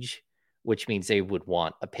his age, which means they would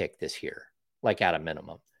want a pick this year, like at a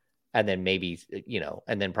minimum. And then maybe,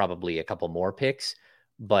 and then probably a couple more picks.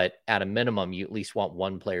 But at a minimum, you at least want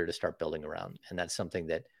one player to start building around. And that's something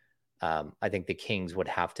that I think the Kings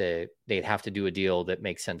they'd have to do a deal that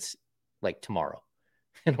makes sense like tomorrow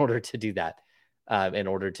in order to do that. In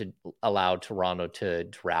order to allow Toronto to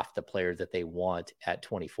draft the player that they want at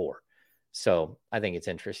 24. So I think it's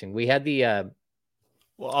interesting. We had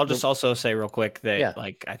well, I'll just also say real quick that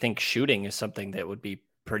I think shooting is something that would be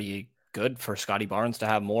pretty good for Scotty Barnes to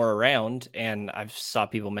have more around. And I've saw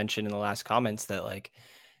people mention in the last comments that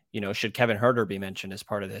should Kevin Huerter be mentioned as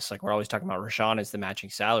part of this? Like, we're always talking about Rashawn as the matching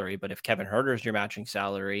salary, but if Kevin Huerter is your matching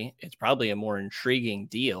salary, it's probably a more intriguing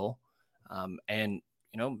deal. And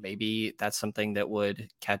maybe that's something that would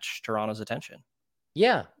catch Toronto's attention.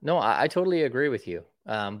 Yeah, no, I totally agree with you.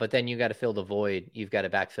 But then you got to fill the void. You've got to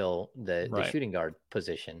backfill the shooting guard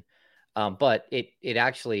position. But it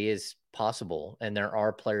actually is possible. And there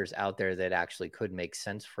are players out there that actually could make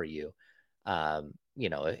sense for you.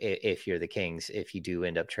 If you're the Kings, if you do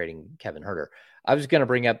end up trading Kevin Huerter. I was going to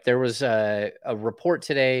bring up, there was a report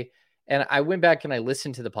today, and I went back and I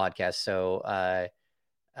listened to the podcast. So,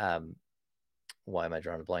 why am I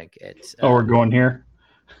drawing a blank? It's we're going here.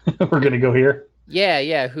 We're going to go here.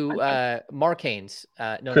 Yeah. Who? Mark Haynes.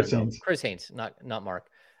 Haynes. Chris Haynes, not Mark.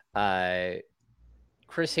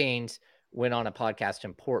 Chris Haynes went on a podcast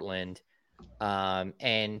in Portland,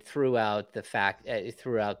 and threw out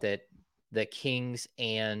that the Kings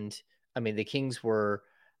the Kings were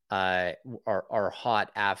are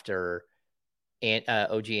hot after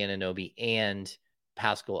OG Anunoby and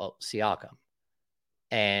Pascal Siakam,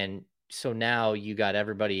 and so now you got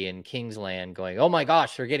everybody in Kingsland going, oh my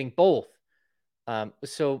gosh, they're getting both.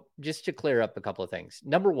 So just to clear up a couple of things.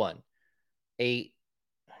 Number one,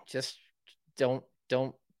 just don't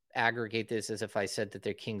aggregate this as if I said that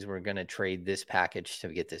the Kings were going to trade this package to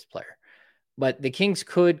get this player. But the Kings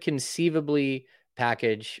could conceivably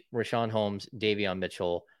package Richaun Holmes, Davion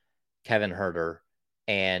Mitchell, Kevin Huerter,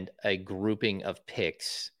 and a grouping of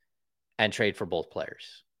picks and trade for both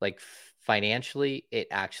players. Like, financially, it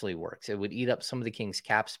actually works. It would eat up some of the Kings'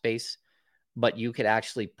 cap space, but you could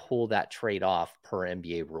actually pull that trade off per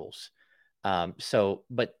NBA rules.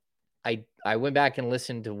 But I went back and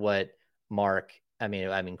listened to what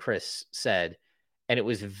Chris said, and it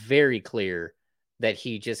was very clear that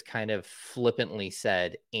he just kind of flippantly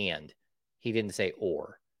said, and he didn't say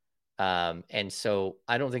or. And so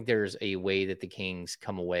I don't think there's a way that the Kings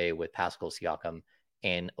come away with Pascal Siakam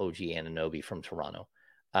and OG Anunoby from Toronto.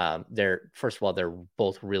 First of all, they're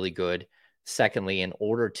both really good. Secondly, in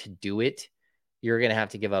order to do it, you're going to have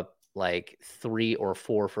to give up like 3 or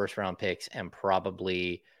 4 first-round picks and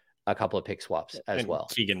probably a couple of pick swaps as well.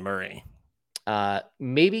 Keegan Murray.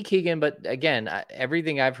 Maybe Keegan, but again,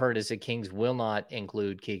 everything I've heard is the Kings will not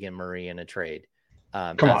include Keegan Murray in a trade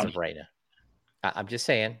as of right now. I'm just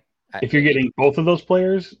saying. If you're getting both of those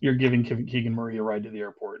players, you're giving Keegan Murray a ride to the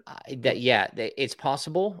airport. It's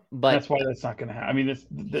possible, but that's why that's not going to happen. I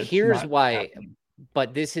mean, here's why. Happening.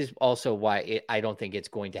 But this is also why I don't think it's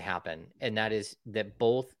going to happen, and that is that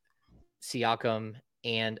both Siakam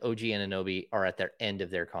and OG Anunoby are at their end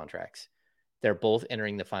of their contracts. They're both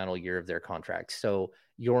entering the final year of their contracts. So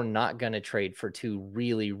you're not going to trade for 2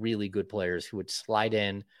 really, really good players who would slide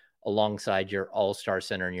in alongside your all-star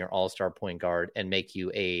center and your all-star point guard and make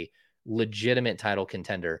you a legitimate title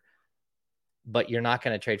contender but you're not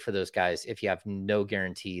going to trade for those guys if you have no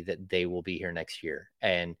guarantee that they will be here next year.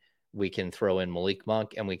 And we can throw in Malik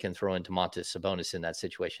Monk and we can throw in Domantas Sabonis in that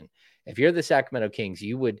situation. If you're the Sacramento Kings,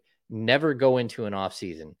 you would never go into an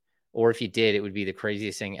offseason, or if you did, it would be the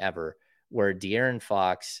craziest thing ever, where De'Aaron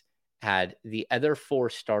Fox had the other 4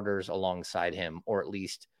 starters alongside him, or at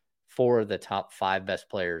least 4 of the top 5 best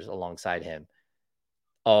players alongside him,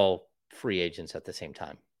 all free agents at the same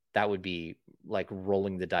time. That would be like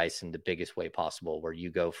rolling the dice in the biggest way possible, where you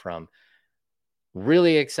go from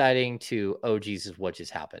really exciting to, oh, Jesus, what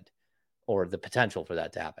just happened? Or the potential for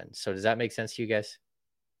that to happen. So does that make sense to you guys?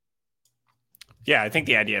 Yeah, I think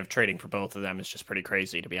the idea of trading for both of them is just pretty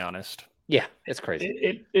crazy, to be honest. Yeah, it's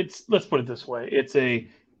crazy. It's let's put it this way.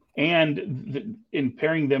 In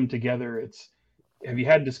pairing them together, have you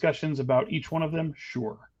had discussions about each one of them?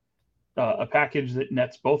 Sure. A package that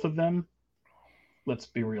nets both of them, let's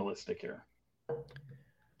be realistic here.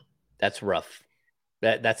 That's rough.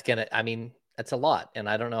 That's a lot. And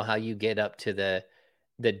I don't know how you get up to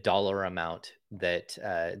the dollar amount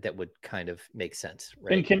that would kind of make sense.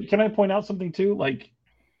 Right. And can I point out something too? Like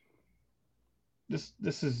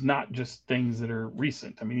this is not just things that are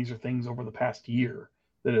recent. I mean, these are things over the past year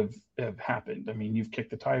that have happened. I mean, you've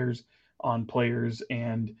kicked the tires on players,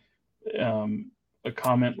 and a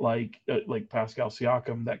comment like Pascal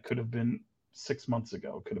Siakam that could have been 6 months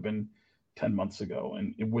ago, could have been 10 months ago.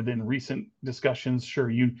 And within recent discussions,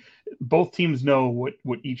 sure, both teams know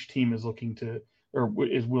what each team is looking to or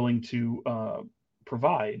is willing to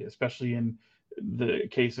provide, especially in the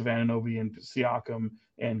case of Anunoby and Siakam,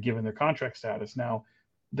 and given their contract status. Now,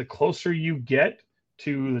 the closer you get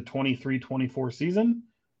to the 23-24 season,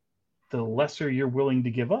 the lesser you're willing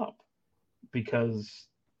to give up because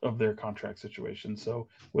of their contract situation. So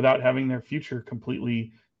without having their future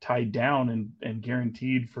completely tied down and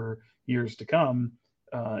guaranteed for years to come,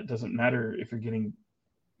 it doesn't matter if you're getting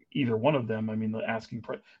either one of them. I mean, the asking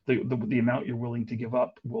price, the amount you're willing to give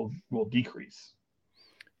up will decrease.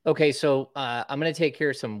 Okay, so I'm going to take care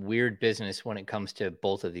of some weird business when it comes to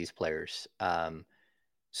both of these players.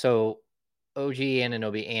 So OG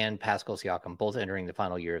Anunoby and Pascal Siakam both entering the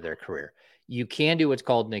final year of their career. You can do what's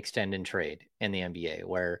called an extend and trade in the NBA,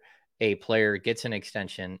 where a player gets an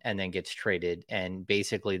extension and then gets traded, and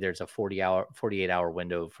basically there's a 48-hour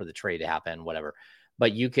window for the trade to happen, whatever.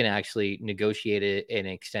 But you can actually negotiate an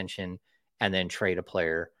extension and then trade a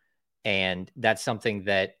player, and that's something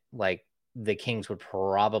that like the Kings would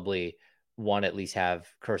probably want to at least have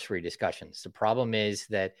cursory discussions. The problem is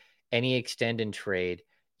that any extend and trade,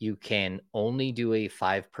 you can only do a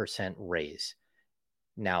 5% raise.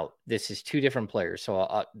 Now, this is 2 different players.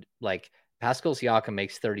 So like Pascal Siakam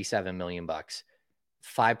makes $37 million.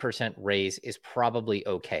 5% raise is probably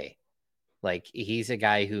okay. Like he's a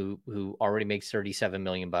guy who already makes $37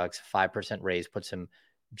 million. 5% raise puts him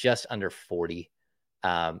just under 40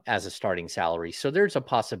 as a starting salary. So there's a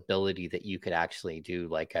possibility that you could actually do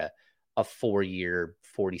like a 4-year,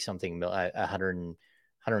 40 something,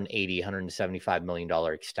 180, $175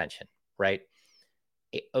 million extension, right?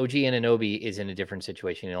 OG Anunoby is in a different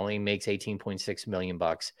situation. He only makes $18.6 million.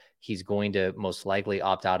 He's going to most likely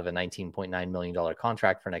opt out of a $19.9 million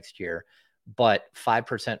contract for next year, but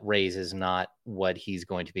 5% raise is not what he's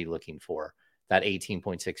going to be looking for, that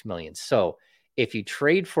 $18.6 million. So if you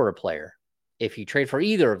trade for a player, if you trade for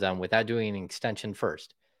either of them without doing an extension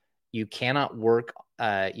first, you cannot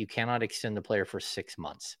extend the player for 6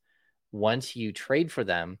 months. Once you trade for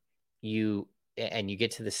them, you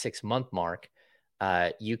get to the 6-month mark,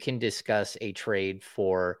 you can discuss a trade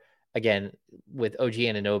for, again, with OG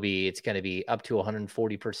Anunoby, it's going to be up to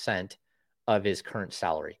 140% of his current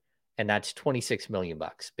salary. And that's $26 million,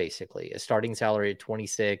 basically. A starting salary at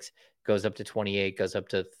 26 goes up to 28, goes up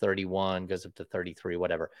to 31, goes up to 33,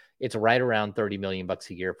 whatever. It's right around $30 million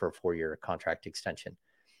a year for a 4-year contract extension.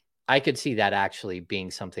 I could see that actually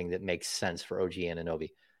being something that makes sense for OG Anunoby.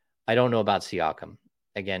 I don't know about Siakam.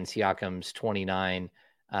 Again, Siakam's 29.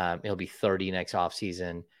 He'll be 30 next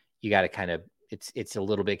offseason. You got to kind of, it's a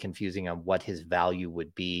little bit confusing on what his value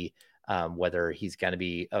would be, whether he's going to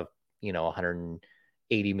be a $180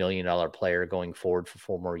 million player going forward for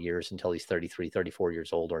 4 more years until he's 33, 34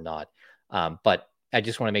 years old or not. But I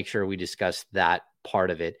just want to make sure we discuss that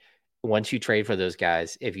part of it. Once you trade for those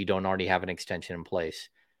guys, if you don't already have an extension in place,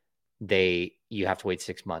 you have to wait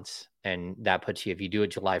 6 months. And that puts you, if you do it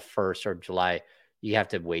July 1st or July, you have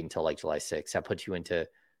to wait until like July 6th. That puts you into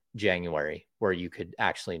January, where you could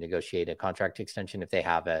actually negotiate a contract extension if they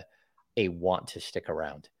have a want to stick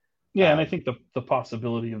around. Yeah, and I think the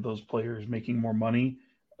possibility of those players making more money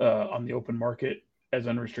on the open market as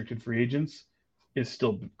unrestricted free agents is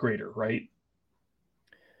still greater, right?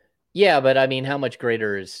 Yeah, but I mean, how much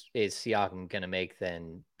greater is Siakam going to make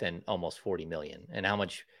than almost 40 million? And how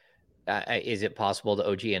much is it possible that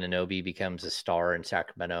OG Anunoby becomes a star in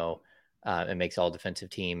Sacramento and makes all defensive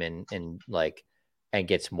team and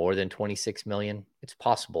gets more than 26 million? It's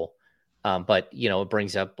possible. But it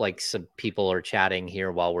brings up like some people are chatting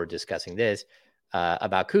here while we're discussing this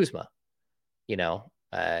about Kuzma.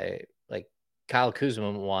 Like Kyle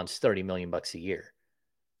Kuzma wants 30 million bucks a year.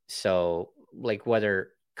 So like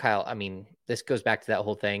whether Kyle, I mean, this goes back to that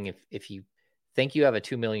whole thing. If you think you have a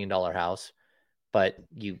 $2 million house, but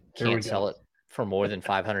you can't sell it for more than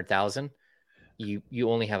 500,000, you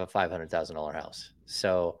only have a $500,000 house.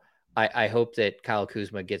 So I hope that Kyle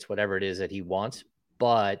Kuzma gets whatever it is that he wants,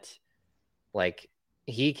 but like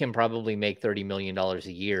he can probably make $30 million a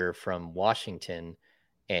year from Washington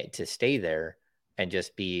to stay there and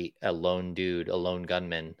just be a lone dude, a lone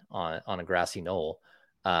gunman on a grassy knoll,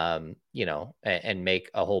 and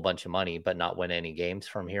make a whole bunch of money, but not win any games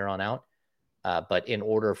from here on out. But in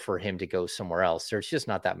order for him to go somewhere else, there's just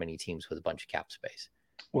not that many teams with a bunch of cap space.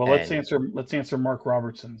 Well, let's answer Mark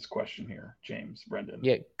Robertson's question here, James, Brendan.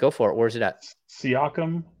 Yeah, go for it. Where's it at?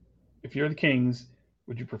 Siakam, if you're the Kings,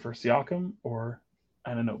 would you prefer Siakam or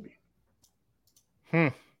Anunoby?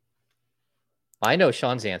 I know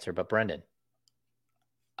Sean's answer, but Brendan.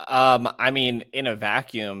 I mean, in a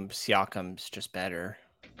vacuum, Siakam's just better.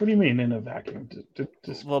 What do you mean in a vacuum?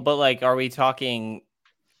 Well, but like, are we talking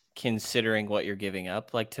considering what you're giving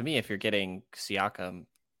up? Like, to me, if you're getting Siakam,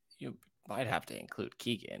 you might have to include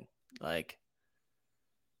Keegan. Like,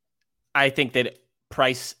 I think that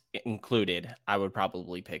price included, I would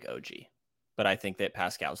probably pick OG, but I think that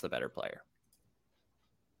Pascal's the better player.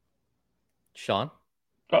 Sean?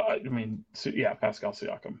 I mean, Pascal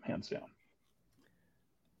Siakam, hands down.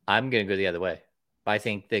 I'm going to go the other way. I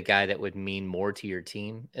think the guy that would mean more to your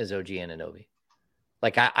team is OG Anunoby.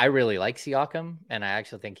 Like, I really like Siakam, and I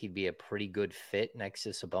actually think he'd be a pretty good fit next to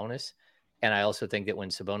Sabonis. And I also think that when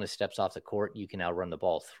Sabonis steps off the court, you can now run the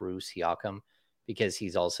ball through Siakam because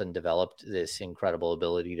he's all of a sudden developed this incredible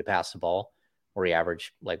ability to pass the ball, where he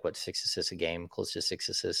averaged 6 assists a game, close to 6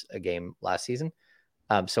 assists a game last season.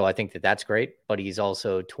 So I think that that's great, but he's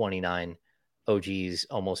also 29. OG's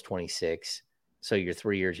almost 26. So you're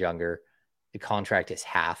 3 years younger. The contract is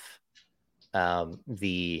half.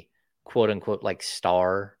 The quote unquote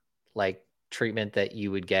star treatment that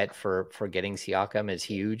you would get for getting Siakam is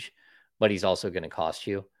huge, but he's also going to cost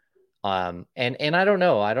you. And I don't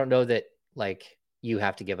know. I don't know that you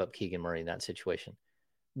have to give up Keegan Murray in that situation,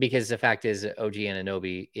 because the fact is that OG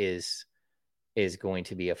Anunoby is going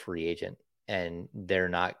to be a free agent, and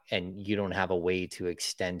you don't have a way to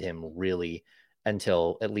extend him really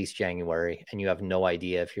until at least January, and you have no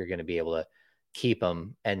idea if you're going to be able to keep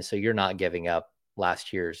him. And so you're not giving up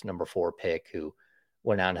last year's number 4 pick, who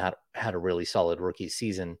went out and had a really solid rookie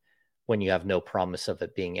season, when you have no promise of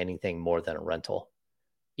it being anything more than a rental.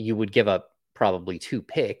 You would give up probably 2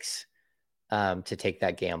 picks to take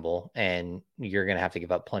that gamble, and you're going to have to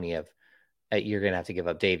give up you're going to have to give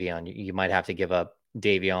up Davion. You might have to give up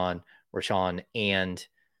Davion, Rashawn, and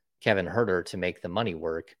Kevin Huerter to make the money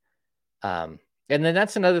work. And then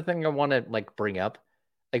that's another thing I want to bring up.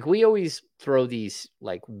 We always throw these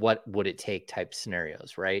what would it take type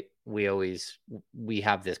scenarios, right? We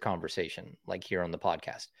have this conversation here on the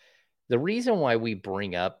podcast. The reason why we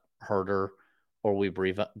bring up Huerter, or we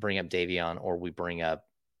bring up Davion, or we bring up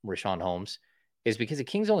Rashawn Holmes, is because the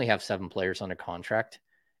Kings only have 7 players under contract,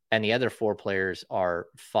 and the other 4 players are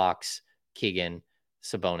Fox, Keegan,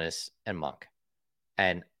 Sabonis, and Monk.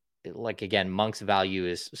 And again, Monk's value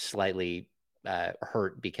is slightly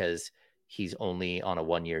hurt because he's only on a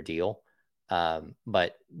 1-year deal.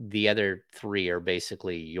 But the other 3 are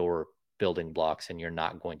basically your building blocks, and you're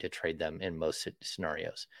not going to trade them in most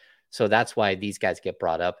scenarios. So that's why these guys get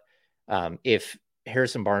brought up. If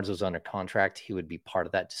Harrison Barnes was under contract, he would be part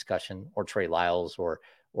of that discussion, or Trey Lyles, or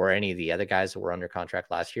any of the other guys that were under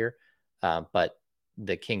contract last year. But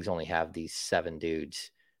the Kings only have these 7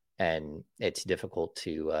 dudes, and it's difficult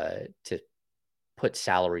to put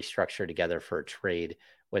salary structure together for a trade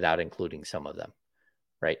without including some of them.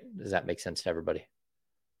 Right? Does that make sense to everybody?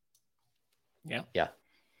 Yeah. Yeah.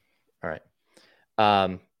 All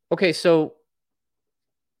right. Okay. So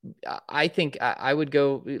I think I would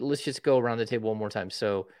go, let's just go around the table one more time.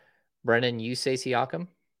 So Brennan, you say Siakam?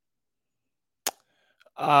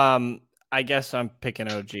 I guess I'm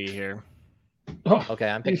picking OG here. Okay.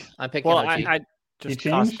 I'm picking OG. I just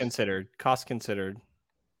cost considered.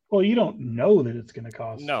 Well, you don't know that it's going to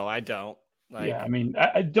cost. No, I don't. I mean,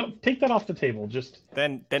 I don't take that off the table. Just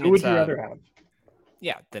then who would you rather have?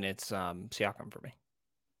 Yeah, then it's Siakam for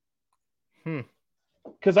me.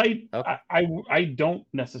 Because Okay. I don't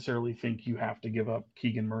necessarily think you have to give up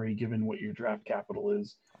Keegan Murray given what your draft capital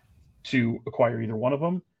is to acquire either one of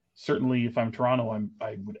them. Certainly, if I'm Toronto,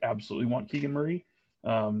 I would absolutely want Keegan Murray.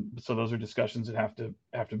 So those are discussions that have to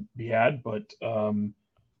be had. But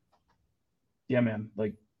yeah, man,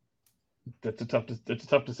 like that's a tough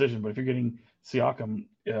decision. But if you're getting Siakam,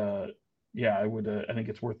 yeah, I would. I think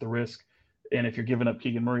it's worth the risk. And if you're giving up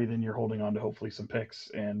Keegan Murray, then you're holding on to hopefully some picks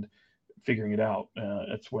and figuring it out.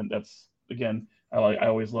 That's again. I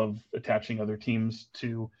always love attaching other teams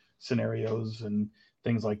to scenarios and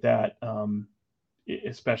things like that.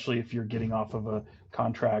 Especially if you're getting off of a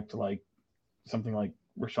contract like something like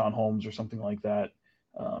Rashawn Holmes or something like that.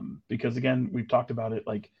 Because again, we've talked about it.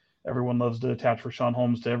 Like everyone loves to attach Rashawn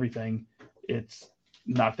Holmes to everything. It's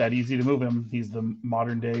not that easy to move him. He's the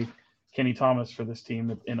modern day Kenny Thomas for this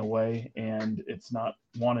team in a way, and it's not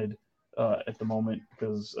wanted at the moment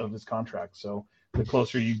because of his contract. So the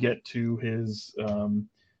closer you get to his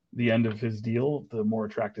the end of his deal, the more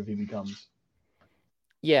attractive he becomes.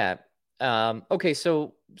 Yeah. Okay.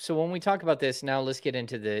 So when we talk about this now, let's get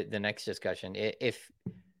into the next discussion. If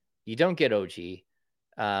you don't get OG,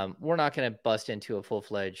 we're not going to bust into a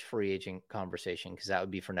full-fledged free agent conversation because that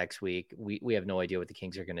would be for next week. We have no idea what the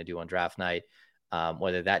Kings are going to do on draft night,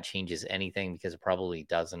 whether that changes anything because it probably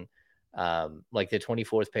doesn't. Like the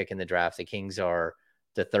 24th pick in the draft, the Kings are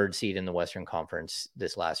the 3rd seed in the Western Conference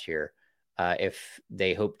this last year. If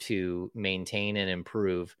they hope to maintain and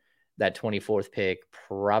improve, that 24th pick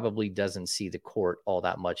probably doesn't see the court all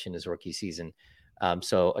that much in his rookie season.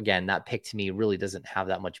 So again, that pick to me really doesn't have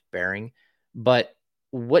that much bearing. But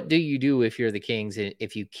what do you do if you're the Kings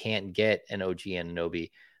if you can't get an OG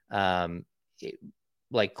Anunoby?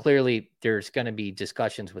 Like clearly there's going to be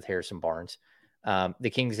discussions with Harrison Barnes. The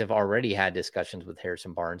Kings have already had discussions with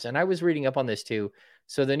Harrison Barnes, and I was reading up on this too.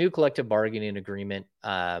 So the new collective bargaining agreement,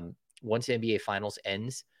 once the NBA Finals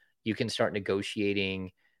ends, you can start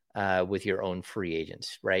negotiating with your own free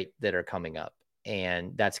agents, right, that are coming up,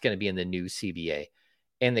 and that's going to be in the new CBA.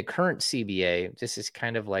 In the current CBA, this is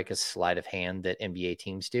kind of like a sleight of hand that NBA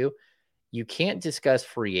teams do. You can't discuss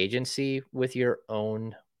free agency with your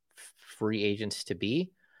own free agents to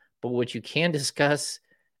be, but what you can discuss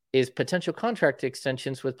is potential contract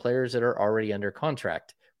extensions with players that are already under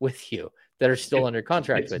contract with you, that are still under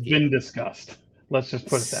contract with you. It's been discussed. Let's just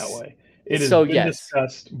put it that way. It has So, been yes.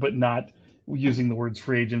 discussed, but not using the words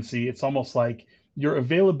free agency. It's almost like your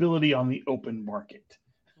availability on the open market.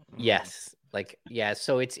 Yes. Like, yeah.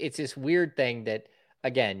 So it's this weird thing that,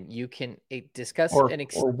 again, you can discuss an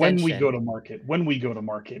extension. Or when we go to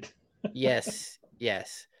market. Yes.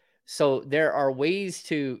 Yes. So there are ways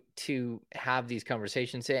to have these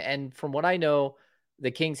conversations. And from what I know,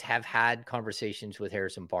 the Kings have had conversations with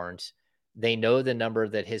Harrison Barnes. They know the number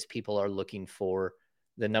that his people are looking for.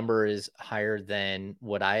 The number is higher than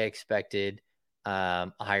what I expected,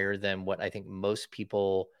 higher than what I think most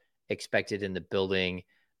people expected in the building.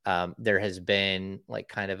 There has been like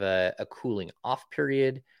kind of a cooling off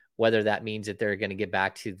period, whether that means that they're going to get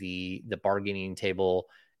back to the bargaining table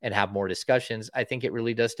and have more discussions. I think it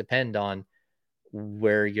really does depend on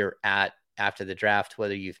where you're at after the draft,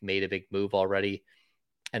 whether you've made a big move already.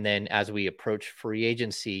 And then as we approach free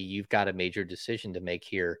agency, you've got a major decision to make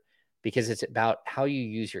here because it's about how you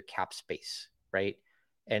use your cap space, right?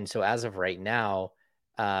 And so as of right now,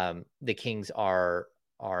 the Kings are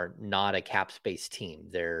not a cap space team.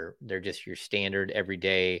 They're just your standard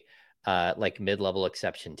everyday, like mid-level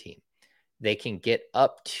exception team. They can get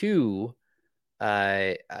up to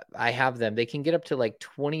I have them. They can get up to like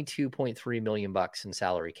 $22.3 million in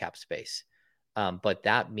salary cap space. But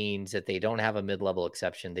that means that they don't have a mid-level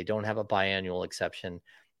exception. They don't have a biannual exception.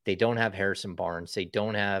 They don't have Harrison Barnes. They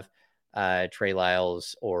don't have Trey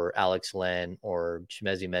Lyles or Alex Len or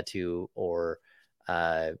Chimezie Metu or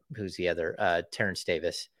who's the other? Terrence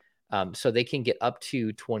Davis. So they can get up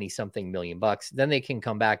to 20-something million bucks. Then they can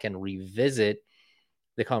come back and revisit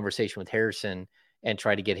the conversation with Harrison and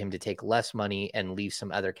try to get him to take less money and leave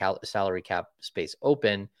some other salary cap space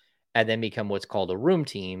open and then become what's called a room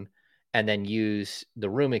team and then use the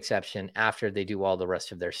room exception after they do all the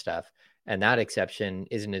rest of their stuff. And that exception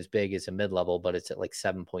isn't as big as a mid-level, but it's at like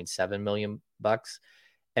 7.7 million bucks.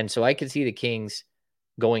 And so I could see the Kings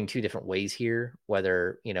going two different ways here,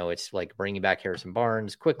 whether, it's like bringing back Harrison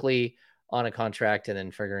Barnes quickly on a contract and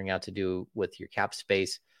then figuring out to do with your cap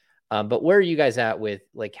space. But where are you guys at with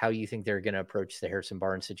like how you think they're going to approach the Harrison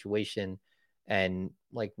Barnes situation? And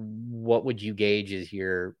like, what would you gauge is he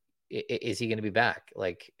going to be back?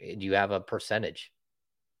 Like, do you have a percentage?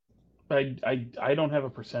 I don't have a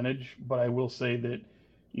percentage, but I will say that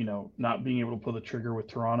not being able to pull the trigger with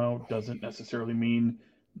Toronto doesn't necessarily mean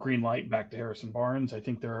green light back to Harrison Barnes. I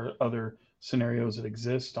think there are other scenarios that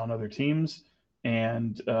exist on other teams,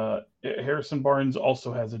 and Harrison Barnes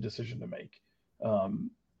also has a decision to make.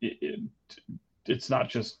 It's not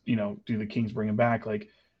just do the Kings bring him back? Like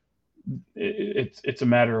it's a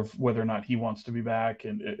matter of whether or not he wants to be back,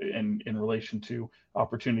 and in relation to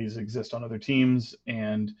opportunities that exist on other teams.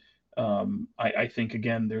 And I think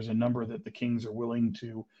again, there's a number that the Kings are willing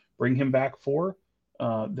to bring him back for.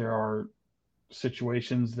 There are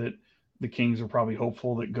situations that the Kings are probably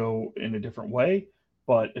hopeful that go in a different way.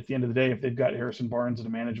 But at the end of the day, if they've got Harrison Barnes at a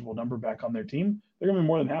manageable number back on their team, they're going to be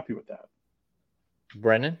more than happy with that.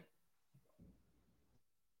 Brennan?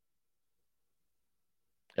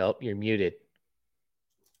 Oh, you're muted.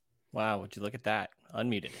 Wow, would you look at that?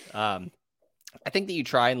 Unmuted. I think that you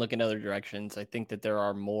try and look in other directions. I think that there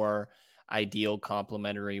are more ideal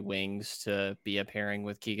complementary wings to be a pairing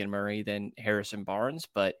with Keegan Murray than Harrison Barnes,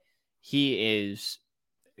 but he is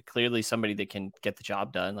clearly somebody that can get the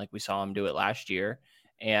job done. Like we saw him do it last year.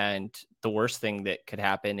 And the worst thing that could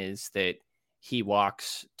happen is that he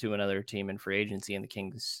walks to another team in free agency and the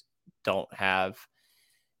Kings don't have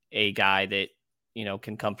a guy that,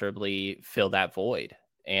 can comfortably fill that void.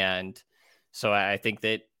 And so I think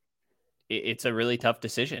that it's a really tough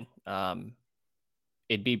decision.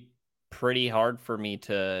 It'd be pretty hard for me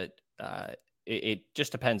to, it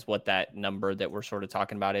just depends what that number that we're sort of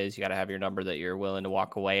talking about is. You got to have your number that you're willing to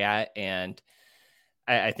walk away at. And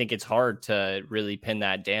I think it's hard to really pin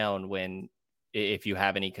that down if you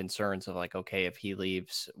have any concerns of like, okay, if he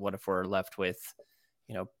leaves, what if we're left with,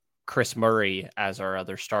 Chris Murray as our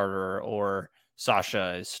other starter, or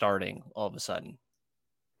Sasha is starting all of a sudden?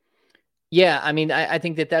 Yeah, I mean, I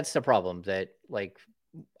think that's the problem, that like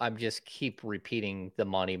I'm just keep repeating the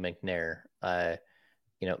Monty McNair,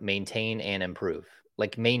 maintain and improve.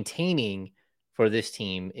 Like maintaining for this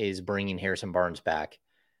team is bringing Harrison Barnes back.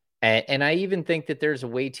 And I even think that there's a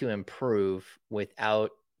way to improve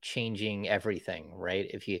without changing everything, right?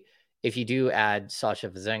 If you do add Sasha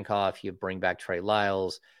Vezenkov, you bring back Trey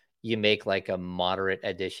Lyles, you make like a moderate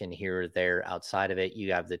addition here or there. Outside of it,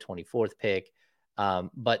 you have the 24th pick.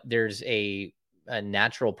 But there's a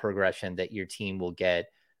natural progression that your team will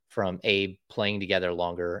get from A, playing together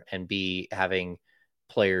longer, and B, having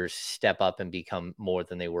players step up and become more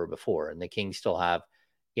than they were before. And the Kings still have,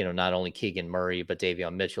 not only Keegan Murray, but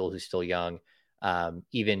Davion Mitchell, who's still young,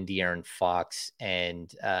 even De'Aaron Fox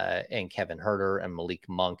and Kevin Herter and Malik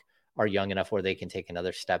Monk are young enough where they can take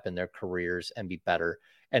another step in their careers and be better.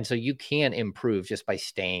 And so you can improve just by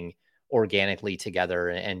staying organically together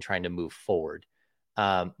and trying to move forward.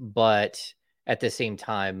 But at the same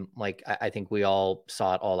time, like I think we all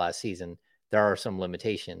saw it all last season, there are some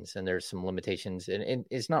limitations, and there's some limitations, and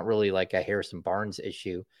it's not really like a Harrison Barnes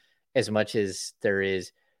issue as much as there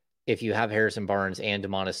is. If you have Harrison Barnes and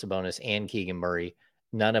Domantas Sabonis and Keegan Murray,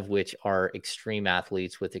 none of which are extreme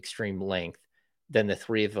athletes with extreme length, then the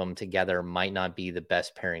three of them together might not be the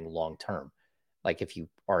best pairing long-term. Like if you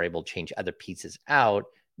are able to change other pieces out,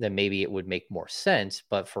 then maybe it would make more sense.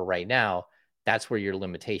 But for right now, that's where your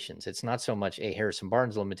limitations. It's not so much a Harrison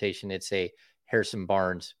Barnes limitation. It's a Harrison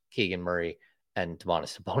Barnes, Keegan Murray, and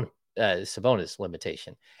Domantas Sabonis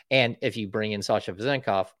limitation. And if you bring in Sasha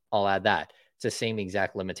Vezenkov, I'll add that. It's the same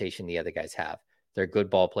exact limitation the other guys have. They're good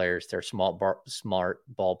ball players. They're smart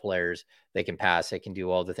ball players. They can pass. They can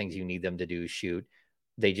do all the things you need them to do, shoot.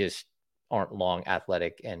 They just aren't long,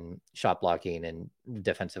 athletic, and shot blocking and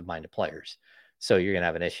defensive-minded players. So you're going to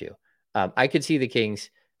have an issue. I could see the Kings.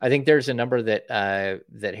 I think there's a number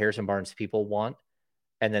that Harrison Barnes people want,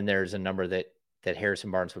 and then there's a number that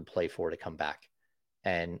Harrison Barnes would play for to come back.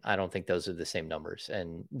 And I don't think those are the same numbers.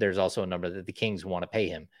 And there's also a number that the Kings want to pay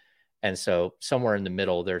him. And so somewhere in the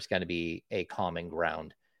middle, there's going to be a common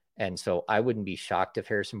ground. And so I wouldn't be shocked if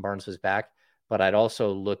Harrison Barnes was back, but I'd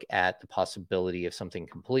also look at the possibility of something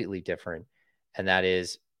completely different. And that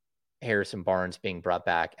is Harrison Barnes being brought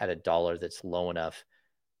back at a dollar that's low enough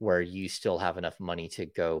where you still have enough money to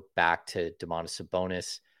go back to Domantas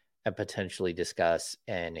Sabonis and potentially discuss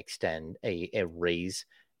and extend a raise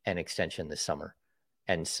and extension this summer.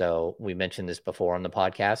 And so we mentioned this before on the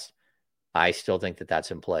podcast. I still think that that's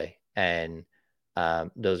in play. And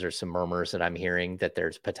those are some murmurs that I'm hearing that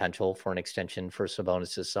there's potential for an extension for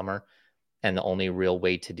Sabonis this summer. And the only real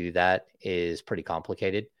way to do that is pretty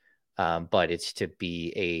complicated. But it's to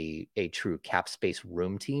be a true cap space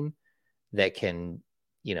room team that can,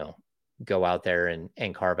 go out there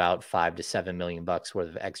and carve out $5 to $7 million worth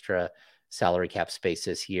of extra salary cap space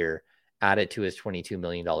this year, add it to his $22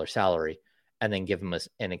 million salary, and then give him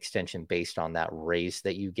an extension based on that raise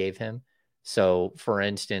that you gave him. So, for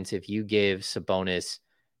instance, if you give Sabonis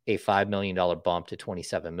a $5 million bump to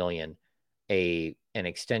 $27 million, an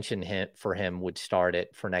extension hit for him would start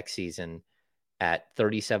it for next season at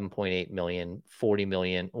 37.8 million, 40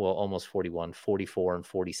 million, well, almost 41, 44, and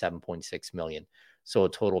 47.6 million. So a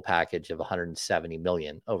total package of 170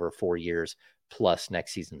 million over 4 years plus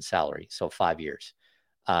next season's salary. So 5 years.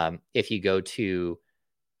 If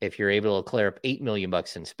you're able to clear up $8 million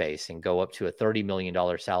in space and go up to a $30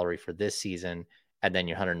 million salary for this season, and then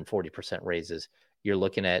your 140% raises, you're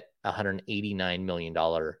looking at $189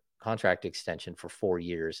 million contract extension for 4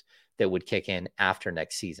 years that would kick in after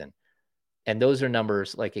next season. And those are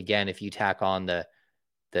numbers like, again, if you tack on the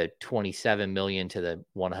 27 million to the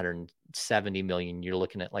 170 million, you're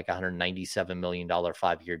looking at like $197 million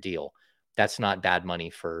 5-year deal. That's not bad money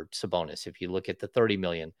for Sabonis. If you look at the 30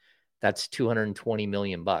 million, that's $220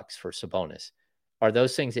 million for Sabonis. Are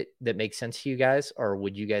those things that make sense to you guys? Or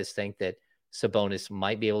would you guys think that Sabonis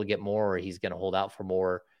might be able to get more, or he's going to hold out for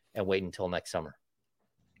more and wait until next summer?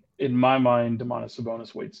 In my mind, Domantas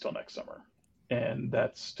Sabonis waits till next summer. And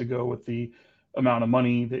that's to go with the amount of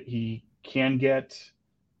money that he can get,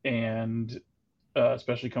 and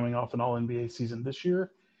especially coming off an All-NBA season this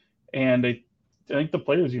year. And I think the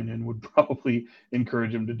Players Union would probably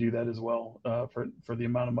encourage him to do that as well, for the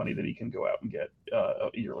amount of money that he can go out and get a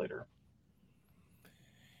year later.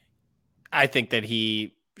 I think that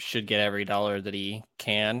he should get every dollar that he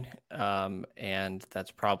can, and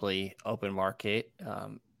that's probably open market.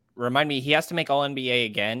 Remind me, he has to make All-NBA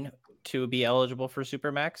again to be eligible for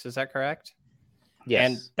Supermax. Is that correct?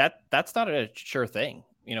 Yes. And that's not a sure thing.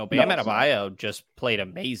 Bam Adebayo just played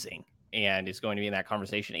amazing and is going to be in that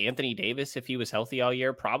conversation. Anthony Davis, if he was healthy all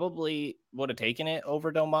year, probably would have taken it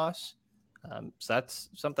over Domas. So that's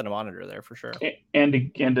something to monitor there for sure. And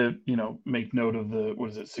to make note of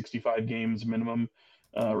the 65 games minimum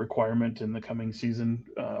requirement in the coming season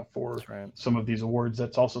for some of these awards.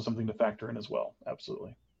 That's also something to factor in as well.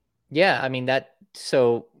 Absolutely. Yeah, I mean that.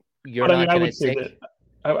 So you're not going to take.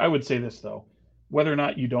 I would say this though, whether or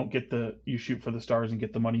not you shoot for the stars and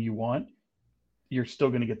get the money you want, you're still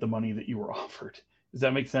going to get the money that you were offered. Does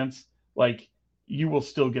that make sense? Like, you will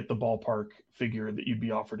still get the ballpark figure that you'd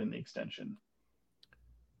be offered in the extension.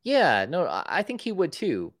 Yeah, no, I think he would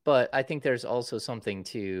too. But I think there's also something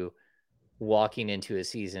to walking into a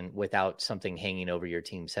season without something hanging over your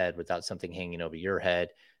team's head, without something hanging over your head,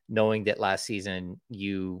 knowing that last season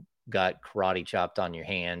you got karate chopped on your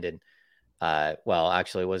hand. And, well,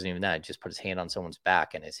 actually, it wasn't even that. It just put his hand on someone's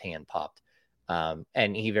back and his hand popped.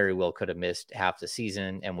 And he very well could have missed half the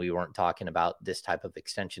season. And we weren't talking about this type of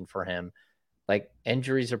extension for him. Like,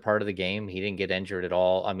 injuries are part of the game. He didn't get injured at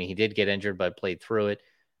all. I mean, he did get injured, but played through it.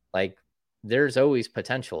 Like, there's always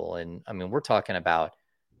potential. And I mean, we're talking about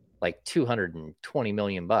like $220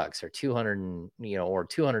 million or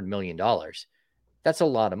 $200 million. That's a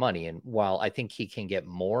lot of money. And while I think he can get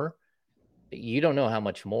more, you don't know how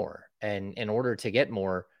much more. And in order to get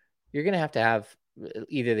more, you're going to have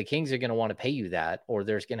either the Kings are going to want to pay you that, or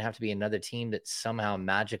there's going to have to be another team that somehow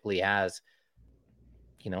magically has,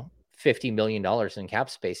 $50 million in cap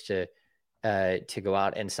space to go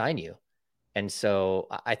out and sign you. And so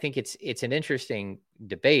I think it's an interesting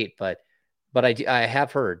debate, but I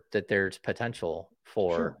have heard that there's potential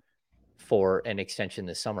for an extension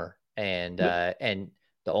this summer. And the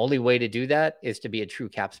only way to do that is to be a true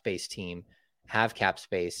cap space team, have cap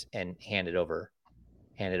space, and hand it over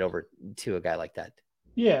to a guy like that.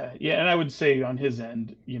 Yeah. And I would say on his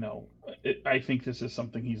end, I think this is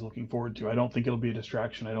something he's looking forward to. I don't think it'll be a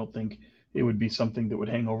distraction. I don't think it would be something that would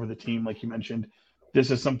hang over the team, like you mentioned.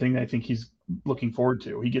 This is something I think he's looking forward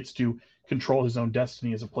to. He gets to control his own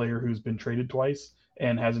destiny as a player who's been traded twice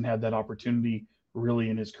and hasn't had that opportunity really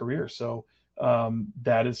in his career. So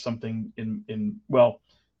that is something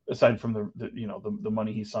aside from the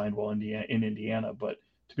money he signed while in Indiana, but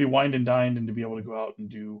to be wined and dined and to be able to go out and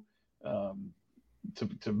do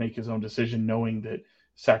to make his own decision, knowing that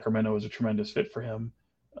Sacramento is a tremendous fit for him.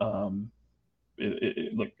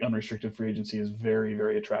 Look, unrestricted free agency is very,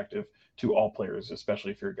 very attractive to all players,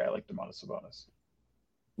 especially if you're a guy like Domantas Sabonis.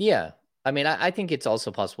 Yeah. I mean, I think it's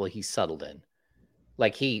also possible he's settled in.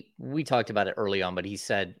 Like we talked about it early on, but he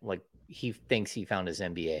said like he thinks he found his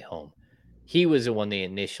NBA home. He was the one that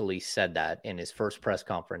initially said that in his first press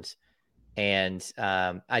conference. And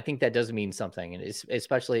I think that does mean something. And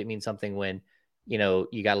especially it means something when,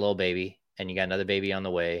 you got a little baby and you got another baby on the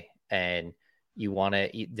way, and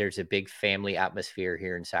there's a big family atmosphere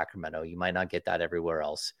here in Sacramento. You might not get that everywhere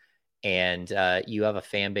else. And you have a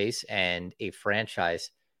fan base and a franchise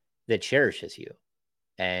that cherishes you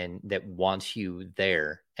and that wants you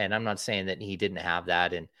there. And I'm not saying that he didn't have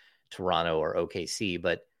that in Toronto or OKC,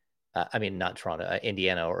 but I mean, not Toronto,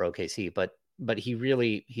 Indiana or OKC, but he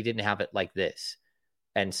didn't have it like this.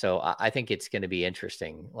 And so I think it's going to be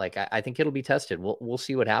interesting. Like, I think it'll be tested. We'll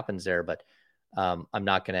see what happens there, but I'm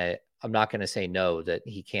not going to say no, that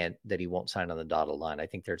he won't sign on the dotted line. I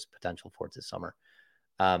think there's potential for it this summer.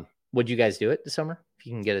 Would you guys do it this summer if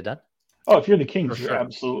you can get it done? Oh, if you're the Kings, For you're sure.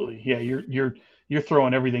 absolutely. Yeah, you're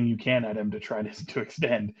throwing everything you can at him to try to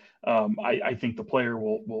extend. I think the player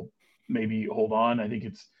will maybe hold on. I think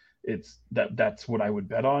that's what I would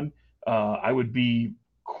bet on. I would be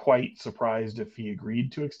quite surprised if he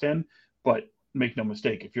agreed to extend, but make no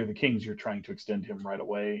mistake, if you're the Kings, you're trying to extend him right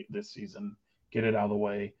away this season, get it out of the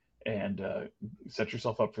way, and set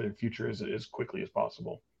yourself up for the future as quickly as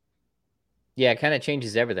possible. Yeah, it kind of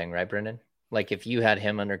changes everything, right, Brendan? Like, if you had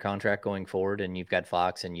him under contract going forward and you've got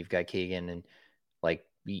Fox and you've got Keegan, and like,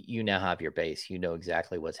 you now have your base, you know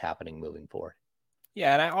exactly what's happening moving forward.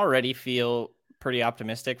 Yeah, and I already feel pretty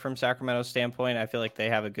optimistic from Sacramento's standpoint. I feel like they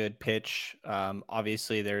have a good pitch.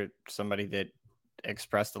 Obviously, they're somebody that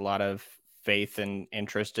expressed a lot of faith and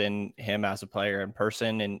interest in him as a player in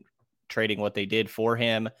person, and trading what they did for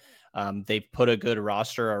him. They've put a good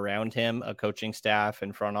roster around him, a coaching staff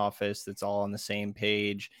and front office that's all on the same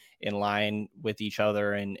page, in line with each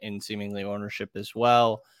other, and seemingly ownership as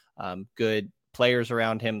well. Good players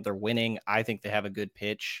around him. They're winning. I think they have a good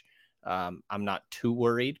pitch. I'm not too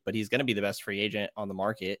worried, but he's going to be the best free agent on the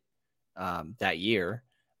market that year.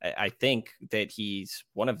 I think that he's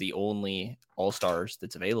one of the only all-stars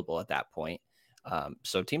that's available at that point.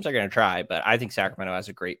 So teams are going to try, but I think Sacramento has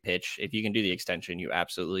a great pitch. If you can do the extension, you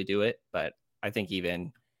absolutely do it. But I think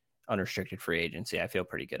even unrestricted free agency, I feel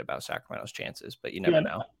pretty good about Sacramento's chances, but you never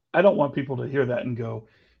know. I don't want people to hear that and go,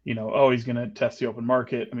 oh, he's going to test the open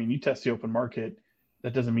market. I mean, you test the open market,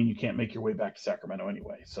 that doesn't mean you can't make your way back to Sacramento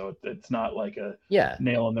anyway. So it's not like a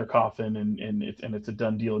nail in their coffin and it's a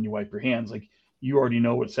done deal and you wipe your hands. Like, you already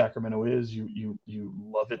know what Sacramento is. You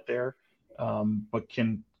love it there. But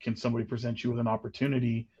can somebody present you with an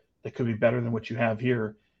opportunity that could be better than what you have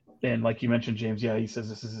here? And like you mentioned, James, he says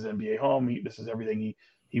this is his NBA home. This is everything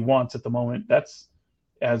he wants at the moment. That's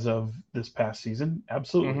as of this past season.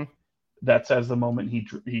 Absolutely. Mm-hmm. That's as the moment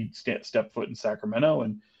he stepped foot in Sacramento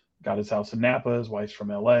and got his house in Napa. His wife's from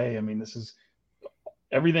LA. I mean,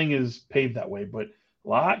 everything is paved that way, but a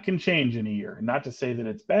lot can change in a year. Not to say that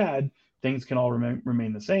it's bad. Things can all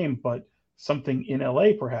remain the same, but something in LA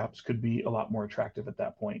perhaps could be a lot more attractive at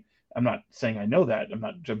that point. I'm not saying I know that. I'm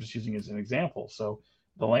just using it as an example. So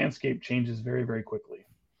the landscape changes very, very quickly.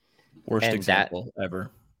 Worst example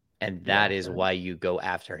ever. And that is why you go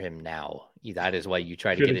after him now. That is why you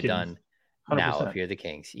try to get it done 100%. Now. If you're the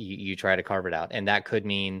Kings, you try to carve it out. And that could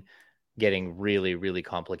mean getting really, really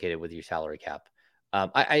complicated with your salary cap.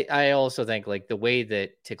 I also think, like, the way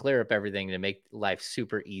that to clear up everything, to make life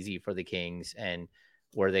super easy for the Kings, and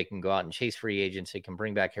where they can go out and chase free agents, they can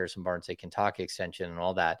bring back Harrison Barnes, they can talk extension and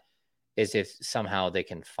all that, is if somehow they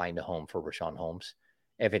can find a home for Richaun Holmes,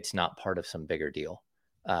 if it's not part of some bigger deal.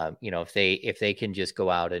 If they can just go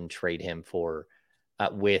out and trade him for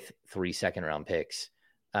with 3 second-round picks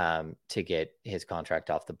to get his contract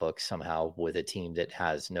off the books somehow with a team that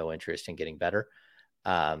has no interest in getting better.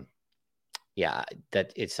 That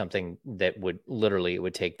it's something that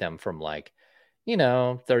would take them from, like,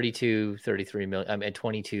 32, 33 million, I mean,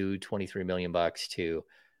 22, 23 million bucks to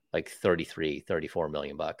like 33, 34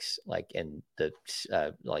 million bucks, like in the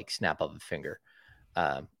like snap of a finger.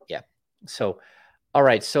 So, all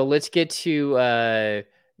right. So let's get to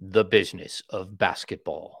the business of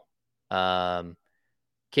basketball.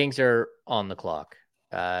 Kings are on the clock.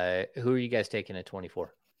 Who are you guys taking at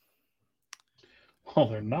 24? Well,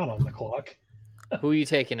 they're not on the clock. Who are you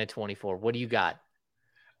taking at 24? What do you got?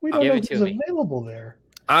 We don't know who's available there.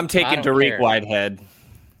 I'm taking Dariq Whitehead.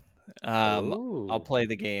 I'll play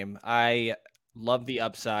the game. I love the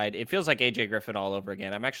upside. It feels like AJ Griffin all over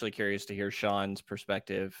again. I'm actually curious to hear Sean's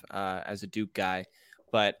perspective as a Duke guy,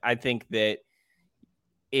 but I think that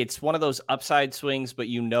it's one of those upside swings, but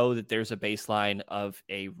that there's a baseline of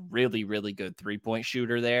a really, really good 3-point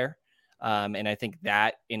shooter there. And I think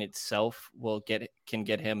that in itself can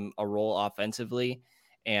get him a role offensively.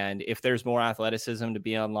 And if there's more athleticism to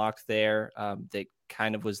be unlocked there, that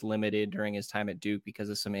kind of was limited during his time at Duke because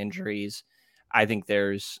of some injuries, I think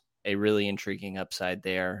there's a really intriguing upside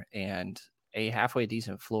there and a halfway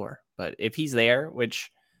decent floor. But if he's there,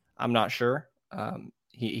 which I'm not sure,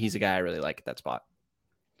 he's a guy I really like at that spot.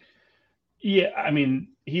 Yeah, I mean,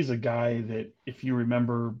 he's a guy that, if you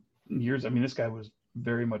remember years, I mean, this guy was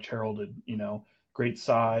very much heralded, great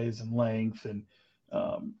size and length, and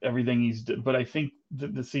everything he's done. But I think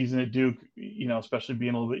the season at Duke, especially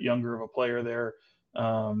being a little bit younger of a player there,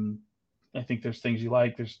 I think there's things you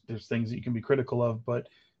like, there's things that you can be critical of, but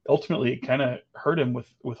ultimately it kind of hurt him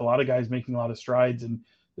with a lot of guys making a lot of strides. And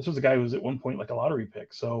this was a guy who was at one point like a lottery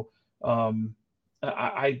pick. So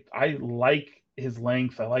I like his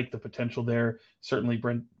length. I like the potential there. Certainly,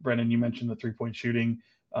 Brendan, you mentioned the 3-point shooting.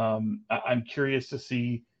 I'm curious to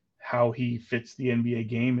see how he fits the NBA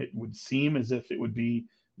game. It would seem as if it would be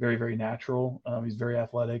very, very natural. He's very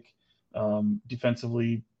athletic.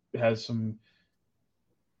 Defensively has some,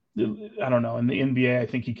 I don't know. In the NBA, I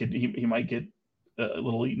think he might get a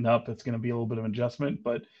little eaten up. It's going to be a little bit of an adjustment,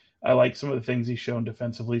 but I like some of the things he's shown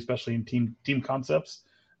defensively, especially in team concepts.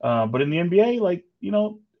 But in the NBA,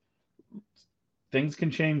 things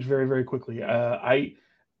can change very, very quickly. I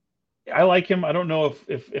like him. I don't know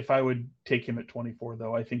if I would take him at 24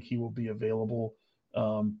 though. I think he will be available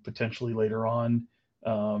potentially later on.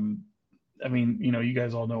 You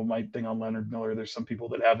guys all know my thing on Leonard Miller. There's some people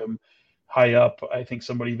that have him high up. I think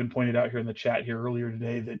somebody even pointed out here in the chat here earlier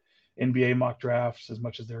today that NBA mock drafts, as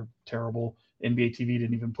much as they're terrible, NBA TV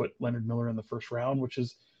didn't even put Leonard Miller in the first round, which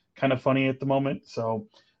is kind of funny at the moment. So,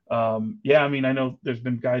 I know there's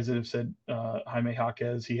been guys that have said Jaime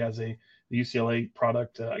Jaquez, he has the UCLA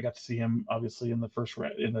product. I got to see him obviously in the first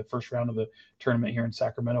round of the tournament here in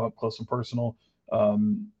Sacramento, up close and personal.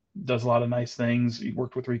 Does a lot of nice things. He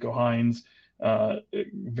worked with Rico Hines,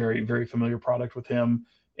 very, very familiar product with him.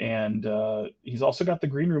 And he's also got the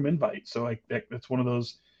green room invite. So that's one of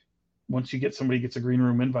those, once you get somebody gets a green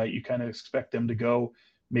room invite, you kind of expect them to go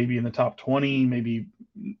maybe in the top 20, maybe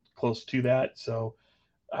close to that. So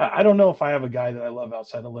I don't know if I have a guy that I love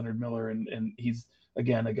outside of Leonard Miller. And he's,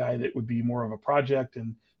 again, a guy that would be more of a project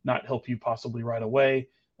and not help you possibly right away.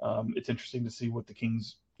 It's interesting to see what the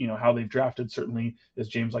Kings, how they've drafted. Certainly, as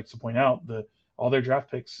James likes to point out, all their draft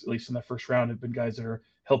picks, at least in that first round, have been guys that are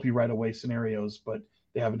help you right away scenarios, but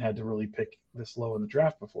they haven't had to really pick this low in the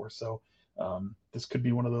draft before. So this could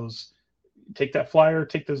be one of those, take that flyer,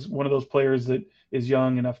 take one of those players that is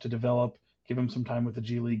young enough to develop, give him some time with the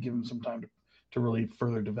G League, give him some time to really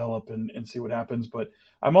further develop and see what happens. But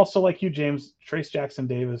I'm also like you, James. Trace Jackson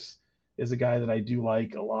Davis is a guy that I do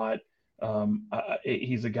like a lot.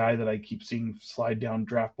 He's a guy that I keep seeing slide down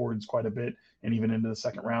draft boards quite a bit and even into the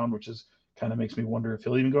second round, which is kind of makes me wonder if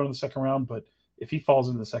he'll even go to the second round. But if he falls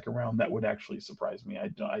into the second round, that would actually surprise me. I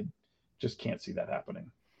just can't see that happening.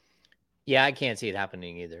 Yeah, I can't see it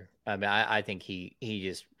happening either. I mean, I think he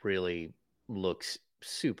just really looks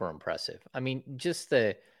super impressive. I mean, just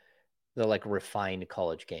the refined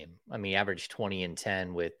college game. I mean, he averaged 20 and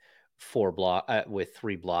 10 with 3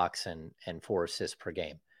 blocks and 4 assists per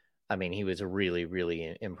game. I mean, he was really,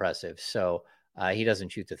 really impressive. So he doesn't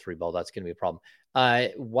shoot the 3 ball. That's going to be a problem.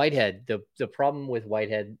 Whitehead, the problem with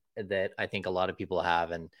Whitehead that I think a lot of people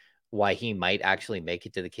have, and why he might actually make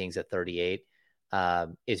it to the Kings at 38,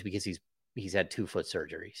 is because he's had 2 foot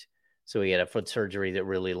surgeries. So he had a foot surgery that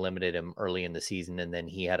really limited him early in the season, and then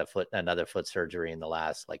he had another foot surgery in the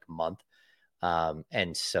last month.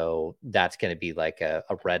 And so that's going to be like a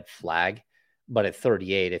red flag. But at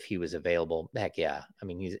 38, if he was available, heck yeah. I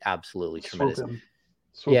mean, he's absolutely tremendous.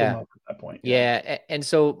 Swoop him up at that point. Yeah. And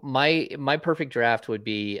so my perfect draft would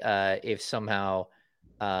be if somehow,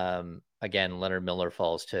 again, Leonard Miller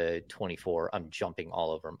falls to 24, I'm jumping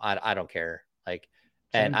all over him. I don't care.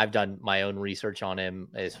 And I've done my own research on him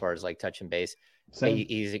as far as touch and base.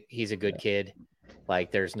 He's a good kid.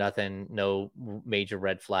 There's no major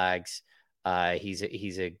red flags. He's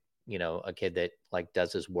a kid that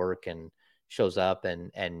does his work and shows up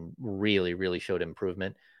and really, really showed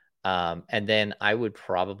improvement. And then I would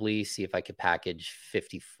probably see if I could package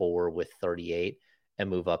 54 with 38 and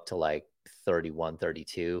move up to 31,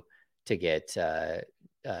 32 to get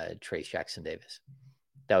Trace Jackson Davis.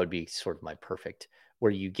 That would be sort of my perfect,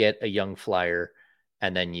 where you get a young flyer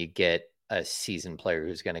and then you get a seasoned player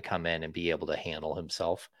who's going to come in and be able to handle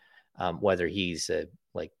himself, whether he's a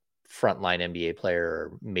frontline NBA player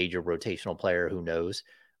or major rotational player, who knows,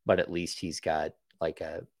 but at least he's got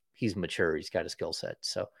he's mature. He's got a skill set.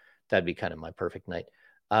 So that'd be kind of my perfect night.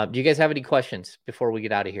 Do you guys have any questions before we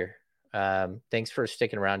get out of here? Thanks for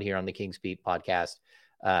sticking around here on the Kings Beat podcast.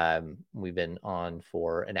 We've been on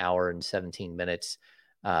for an hour and 17 minutes.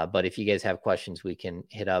 But if you guys have questions, we can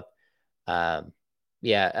hit up.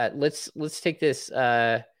 Let's take this.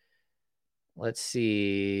 Let's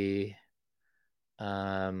see.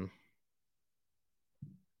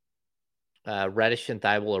 Reddish and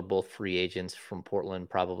Thibault are both free agents from Portland,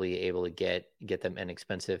 probably able to get them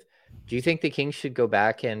inexpensive. Do you think the Kings should go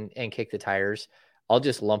back and kick the tires? I'll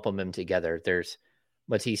just lump them in together. There's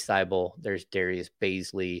Matisse Thybulle, there's Darius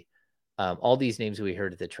Baisley, all these names we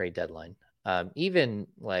heard at the trade deadline. Even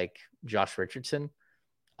like Josh Richardson,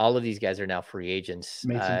 all of these guys are now free agents.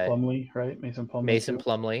 Mason Plumlee, right? Mason Plumlee. Mason too.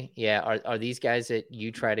 Plumlee. Yeah. Are these guys that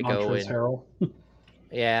you try to go Montrezl and Harrell.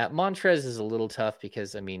 yeah, Montrez is a little tough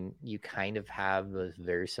because I mean you kind of have a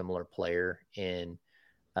very similar player in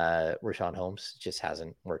Rashawn Holmes. It just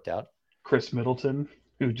hasn't worked out. Chris Middleton,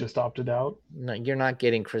 who just opted out. No, you're not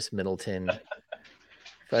getting Chris Middleton.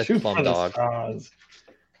 Shoot Plum for the dog. stars.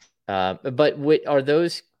 But are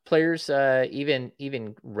those players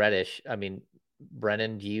even Reddish? I mean,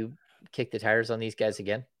 Brennan, do you kick the tires on these guys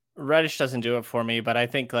again? Reddish doesn't do it for me, but I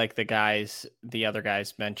think like the other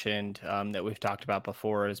guys mentioned that we've talked about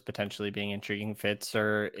before as potentially being intriguing fits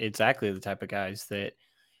are exactly the type of guys that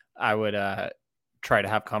I would try to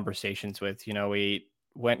have conversations with. You know, we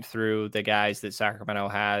went through the guys that Sacramento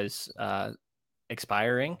has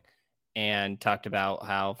expiring and talked about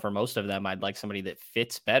how for most of them, I'd like somebody that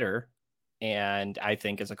fits better. And I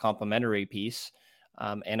think is a complementary piece.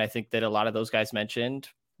 And I think that a lot of those guys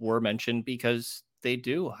were mentioned because they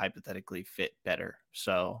do hypothetically fit better.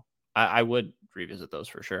 So I would revisit those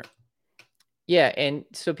for sure. Yeah. And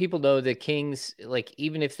so people know the Kings, like,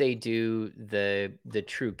 even if they do the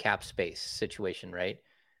true cap space situation, right?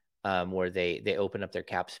 Where they open up their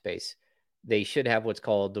cap space, they should have what's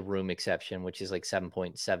called the room exception, which is like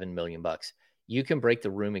 $7.7 million. You can break the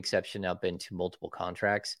room exception up into multiple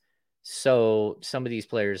contracts. So some of these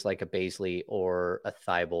players like a Baisley or a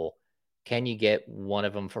Thybulle, can you get one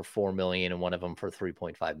of them for $4 million and one of them for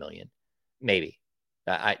 $3.5 million? Maybe.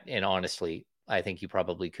 And honestly, I think you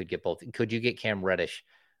probably could get both. Could you get Cam Reddish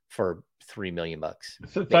for $3 million?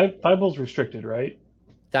 So Thybulle's restricted, right?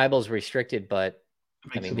 Thybulle's restricted, but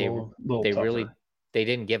I Makes mean, they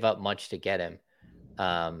didn't give up much to get him,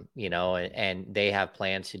 and they have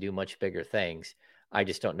plans to do much bigger things. I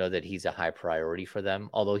just don't know that he's a high priority for them,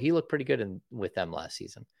 although he looked pretty good with them last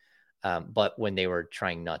season. But when they were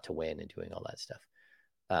trying not to win and doing all that stuff.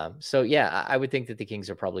 So yeah, I would think that the Kings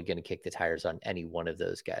are probably going to kick the tires on any one of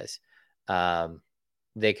those guys.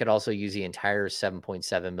 They could also use the entire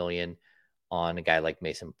 $7.7 million on a guy like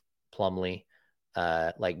Mason Plumlee.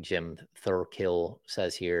 Like Jim Thurkill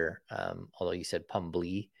says here, although you said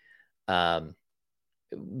Plumlee.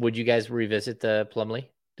 Would you guys revisit the Plumlee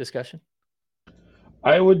discussion?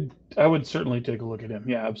 I would certainly take a look at him.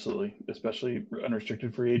 Yeah, absolutely. Especially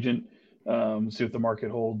unrestricted free agent. See what the market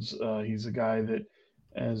holds. He's a guy that,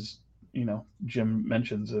 as you know, Jim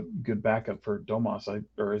mentions, a good backup for Domas,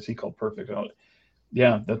 or is he called Perfect?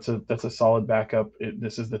 Yeah, that's a solid backup.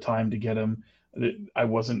 This is the time to get him. I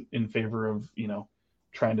wasn't in favor of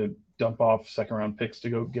trying to dump off second round picks to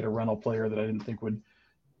go get a rental player that I didn't think would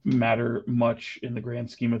matter much in the grand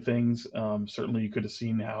scheme of things. Certainly, you could have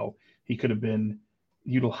seen how he could have been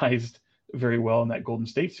utilized very well in that Golden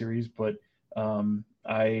State series, but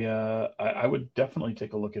I would definitely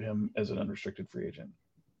take a look at him as an unrestricted free agent.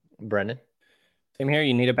 Brendan? Same here.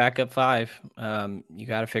 You need a backup five. You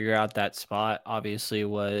got to figure out that spot. Obviously,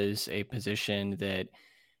 was a position that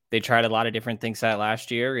they tried a lot of different things at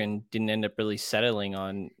last year and didn't end up really settling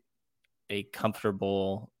on a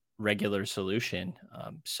comfortable regular solution.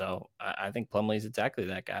 So I think Plumlee's exactly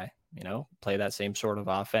that guy. Play that same sort of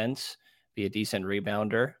offense, be a decent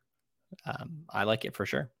rebounder. I like it for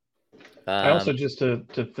sure. I also, just to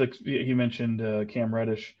fix, you mentioned Cam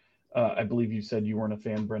Reddish. I believe you said you weren't a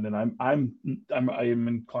fan, Brendan. I am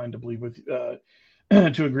inclined to believe to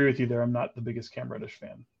agree with you there. I'm not the biggest Cam Reddish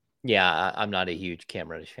fan. Yeah, I'm not a huge Cam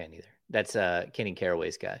Reddish fan either. That's Kenny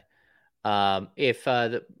Caraway's guy. If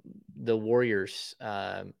the Warriors,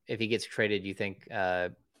 if he gets traded, you think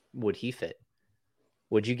would he fit?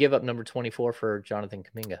 Would you give up number 24 for Jonathan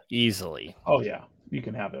Kuminga? Easily. Oh yeah, you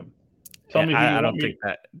can have him. I don't think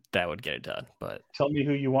that would get it done, but tell me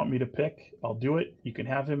who you want me to pick. I'll do it. You can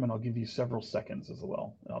have him, and I'll give you several seconds as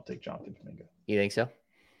well. And I'll take Jonathan Kuminga. You think so?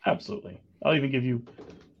 Absolutely. I'll even give you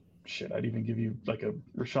I'd even give you like a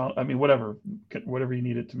Rashawn. I mean, whatever you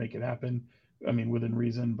need it to make it happen. I mean, within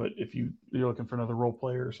reason. But if you're looking for another role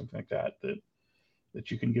player or something like that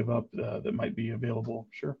you can give up that might be available,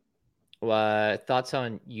 sure. Thoughts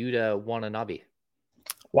on Yuta Watanabe?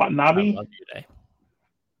 Watanabe? I love Yuta.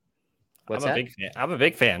 What's I'm that? a big fan. I'm a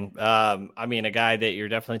big fan. I mean, a guy that you're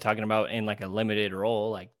definitely talking about in like a limited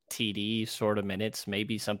role, like TD sort of minutes,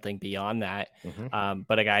 maybe something beyond that. Mm-hmm.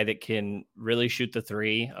 But a guy that can really shoot the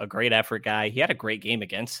three, a great effort guy. He had a great game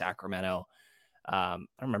against Sacramento. I don't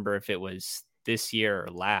remember if it was this year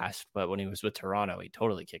or last, but when he was with Toronto, he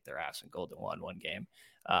totally kicked their ass and Golden won one game.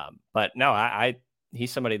 But no,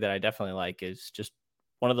 he's somebody that I definitely like, is just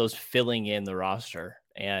one of those filling in the roster.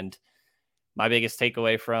 And my biggest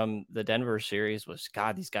takeaway from the Denver series was,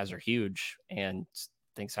 God, these guys are huge, and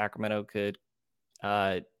I think Sacramento could,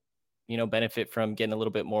 benefit from getting a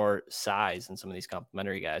little bit more size in some of these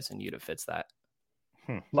complementary guys, and Yuta fits that.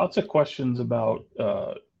 Lots of questions about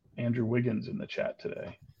Andrew Wiggins in the chat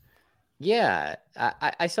today. Yeah,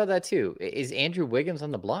 I saw that too. Is Andrew Wiggins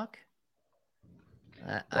on the block?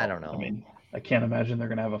 I don't know. I mean, I can't imagine they're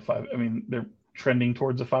going to have they're trending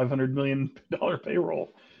towards a $500 million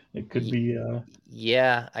payroll. It could be.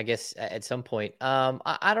 Yeah, I guess at some point.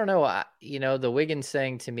 I don't know. The Wiggins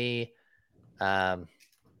thing to me,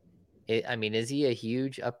 is he a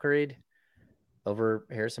huge upgrade over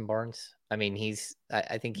Harrison Barnes? I mean,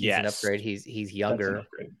 I think he's an upgrade. He's younger.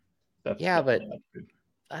 That's but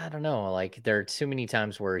I don't know. Like, there are too many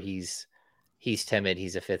times where he's timid.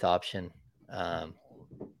 He's a fifth option.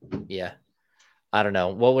 Yeah, I don't know.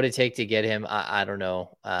 What would it take to get him? I don't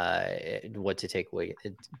know. What to take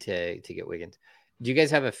to get Wiggins. Do you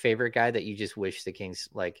guys have a favorite guy that you just wish the Kings,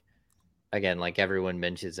 like, again, like everyone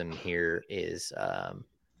mentions him here, is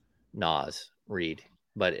Naz Reid?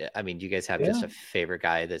 But do you guys have just a favorite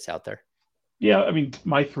guy that's out there? Yeah,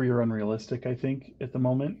 my three are unrealistic, I think, at the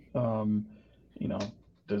moment.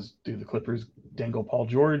 Do the Clippers dangle Paul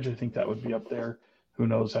George? I think that would be up there. Who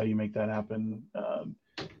knows how you make that happen?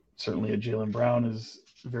 Certainly a Jaylen Brown is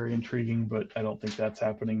very intriguing, but I don't think that's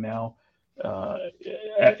happening now.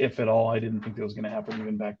 If at all, I didn't think that was going to happen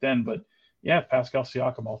even back then. But yeah, Pascal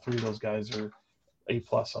Siakam, all three of those guys are A+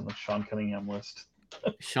 on the Sean Cunningham list.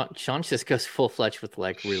 Sean just goes full-fledged with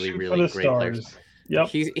like really, really great players. Yep.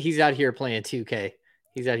 He's out here playing 2K.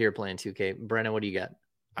 Brennan, what do you got?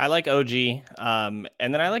 I like OG. And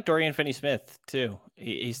then I like Dorian Finney-Smith too.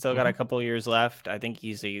 He's still got a couple of years left. I think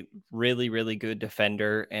he's a really, really good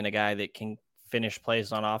defender and a guy that can finish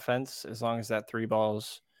plays on offense as long as that three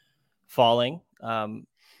ball's falling.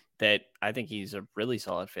 That I think he's a really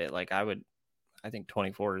solid fit. Like, I think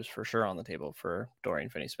 24 is for sure on the table for Dorian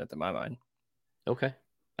Finney-Smith in my mind. Okay.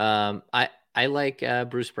 I like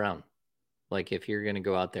Bruce Brown. Like, if you're going to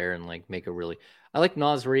go out there and like make I like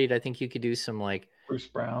Naz Reid. I think you could do some like. Bruce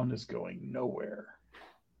Brown is going nowhere.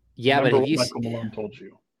 Yeah, Remember but have Michael Malone told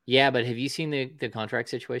you? Yeah, but have you seen the contract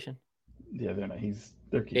situation? Yeah, they're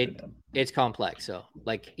keeping him. It's complex. So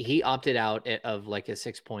like, he opted out of like a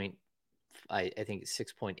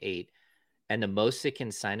 6.8, and the most it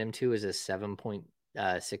can sign him to is a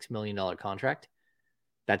 $7.6 million contract.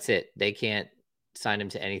 That's it. They can't sign him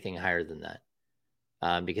to anything higher than that,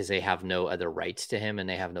 because they have no other rights to him and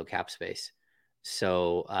they have no cap space.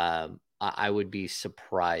 So I would be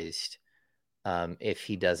surprised if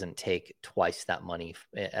he doesn't take twice that money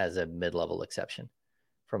as a mid-level exception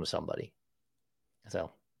from somebody.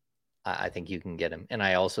 So I think you can get him. And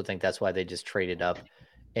I also think that's why they just traded up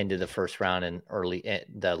into the first round and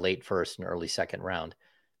the late first and early second round,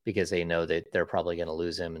 because they know that they're probably going to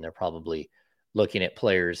lose him, and they're probably looking at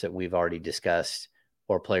players that we've already discussed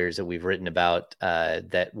or players that we've written about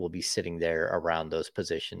that will be sitting there around those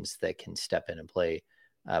positions that can step in and play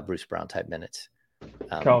Bruce Brown type minutes.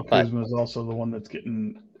 Kyle Kuzma is also the one that's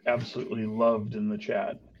getting absolutely loved in the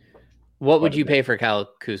chat. What would you pay for Kyle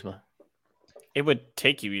Kuzma? It would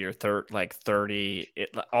take you your 30,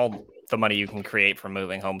 all the money you can create from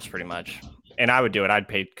moving homes pretty much. And I would do it. I'd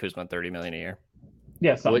pay Kuzma $30 million a year.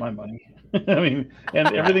 Yeah, it's not my money. And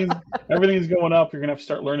everything's going up. You're going to have to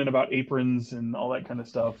start learning about aprons and all that kind of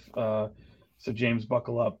stuff. So James,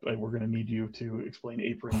 buckle up. We're going to need you to explain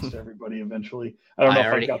aprons to everybody eventually. I don't know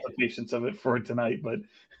if I've got the patience of it for tonight, but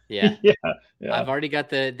yeah. yeah. I've already got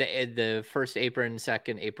the first apron,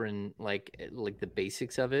 second apron, like the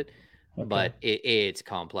basics of it, okay. But it's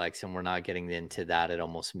complex, and we're not getting into that at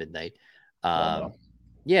almost midnight. No.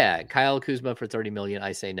 Yeah, Kyle Kuzma for $30 million.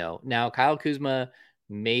 I say no. Now, Kyle Kuzma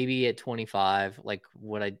maybe at 25. Like,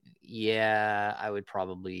 I would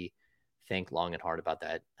probably think long and hard about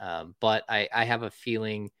that. But I have a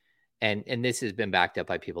feeling, and this has been backed up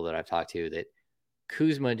by people that I've talked to, that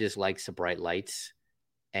Kuzma just likes the bright lights,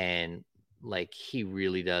 and like, he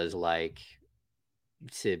really does like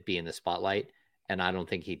to be in the spotlight, and I don't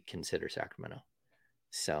think he'd consider Sacramento.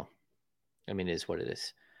 So, it is what it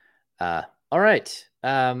is. All right.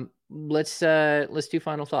 Let's do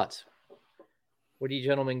final thoughts. What do you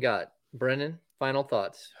gentlemen got? Brennan, final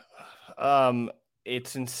thoughts.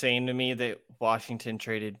 It's insane to me that Washington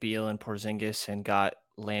traded Beal and Porzingis and got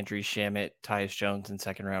Landry Shamet, Tyus Jones, and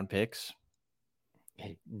second-round picks.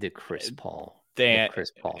 The Chris Paul. Shame.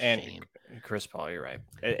 Chris Paul, you're right.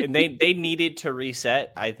 And they needed to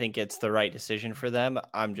reset. I think it's the right decision for them.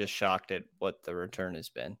 I'm just shocked at what the return has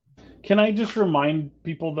been. Can I just remind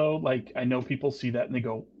people, though, like, I know people see that and they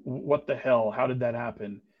go, what the hell? How did that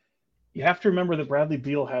happen? you have to remember that Bradley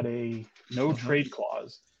Beal had a no trade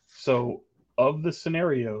clause. So of the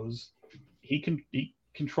scenarios, he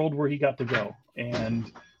controlled where he got to go,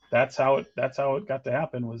 and that's how it got to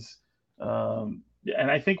happen. Was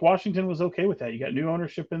and I think Washington was okay with that. You got new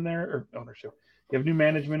ownership in there, or ownership. You have new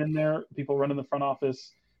management in there, people running the front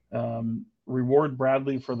office. Reward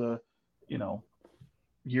Bradley for the,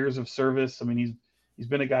 years of service. I mean, he's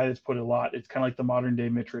been a guy that's put a lot. It's kind of like the modern day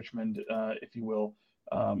Mitch Richmond, if you will,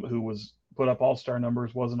 who was put up all-star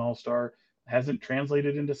numbers, was an all-star, hasn't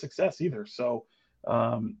translated into success either. So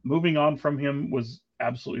moving on from him was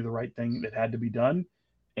absolutely the right thing that had to be done.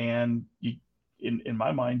 And in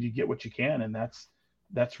my mind, you get what you can, and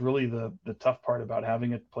that's really the tough part about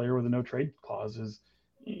having a player with a no trade clause is,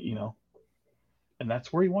 and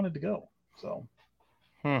that's where he wanted to go. So,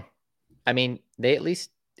 I mean, they at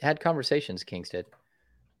least had conversations. Kings did.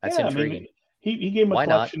 That's intriguing. I mean, he gave him a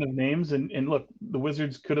collection of names, and look, the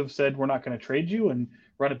Wizards could have said we're not going to trade you and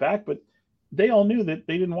run it back, but they all knew that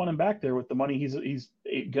they didn't want him back there with the money he's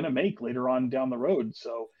going to make later on down the road.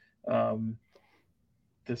 So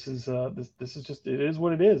this is just, it is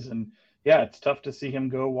what it is, and yeah, it's tough to see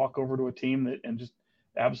him walk over to a team and just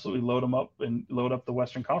absolutely load him up and load up the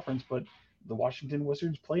Western Conference, but the Washington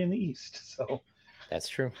Wizards play in the East, so that's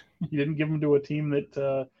true. You didn't give him to a team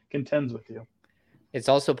that contends with you. It's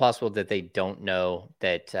also possible that they don't know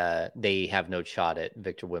that they have no shot at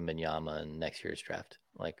Victor Wembanyama in next year's draft.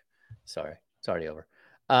 Like, sorry, it's already over.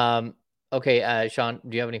 Okay, Sean,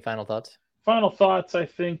 do you have any final thoughts? Final thoughts, I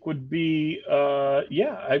think, would be,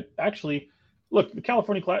 I actually look, the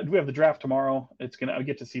California class. We have the draft tomorrow. I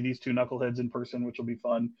get to see these two knuckleheads in person, which will be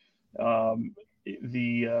fun. We're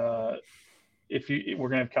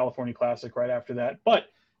gonna have California Classic right after that, but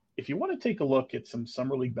if you want to take a look at some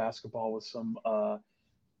summer league basketball with some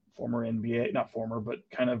former NBA, not former, but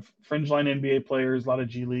kind of fringe line NBA players, a lot of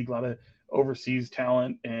G League, a lot of overseas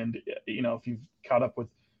talent, and if you've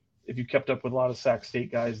kept up with a lot of Sac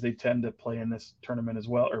State guys, they tend to play in this tournament as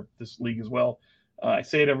well, or this league as well. I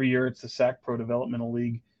say it every year. It's the Sac Pro Developmental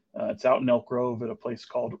League. It's out in Elk Grove at a place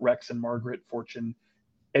called Rex and Margaret Fortune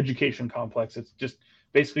Education Complex. It's just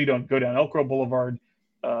basically, you don't go down Elk Grove Boulevard,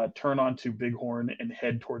 turn onto Bighorn, and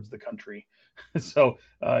head towards the country. So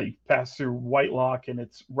you pass through White Lock, and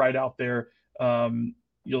it's right out there.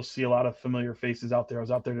 You'll see a lot of familiar faces out there. I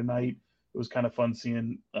was out there tonight. It was kind of fun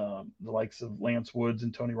seeing the likes of Lance Woods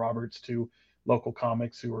and Tony Roberts, two local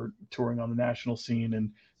comics who are touring on the national scene.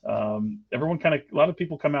 And everyone a lot of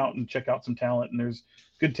people come out and check out some talent, and there's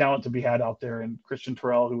good talent to be had out there. And Christian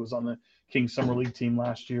Terrell, who was on the Kings Summer League team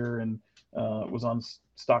last year and was on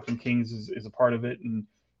Stockton Kings, is a part of it. And,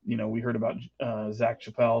 we heard about Zach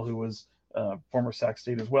Chappelle, who was former Sac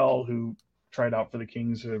State as well, who tried out for the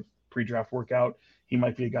Kings, a pre-draft workout. He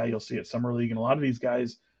might be a guy you'll see at Summer League. And a lot of these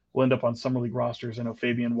guys will end up on Summer League rosters. I know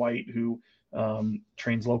Fabian White, who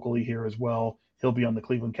trains locally here as well. He'll be on the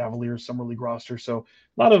Cleveland Cavaliers Summer League roster. So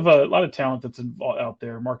a lot of talent that's out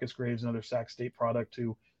there. Marcus Graves, another Sac State product,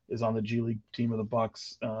 who is on the G League team of the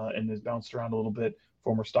Bucks and has bounced around a little bit,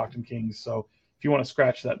 former Stockton Kings. So if you want to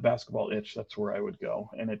scratch that basketball itch, that's where I would go.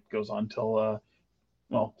 And it goes on till,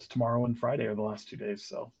 it's tomorrow and Friday are the last 2 days.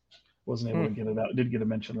 So wasn't able to get it out. Did get a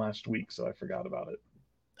mention last week, so I forgot about it.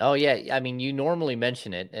 Oh, yeah. I mean, you normally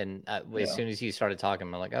mention it. And as soon as you started talking,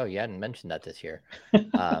 I'm like, oh, you hadn't mentioned that this year.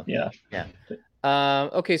 Yeah.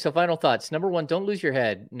 Okay, so final thoughts. Number one, don't lose your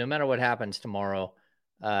head. No matter what happens tomorrow,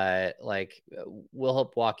 we'll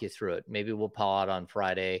help walk you through it. Maybe we'll pull out on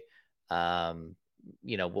Friday.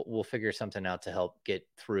 We'll figure something out to help get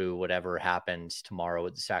through whatever happens tomorrow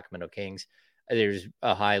with the Sacramento Kings. There's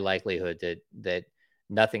a high likelihood that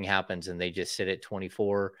nothing happens and they just sit at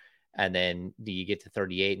 24, and then you get to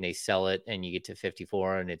 38 and they sell it, and you get to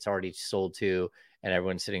 54 and it's already sold to, and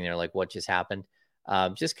everyone's sitting there like, what just happened?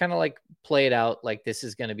 Just kind of like play it out. Like, this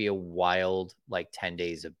is going to be a wild, 10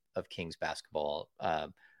 days of Kings basketball.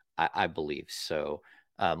 I believe so.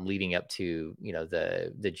 Leading up to,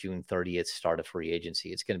 the June 30th start of free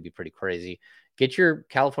agency, it's going to be pretty crazy. Get your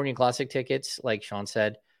California Classic tickets. Like Sean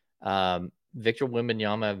said, Victor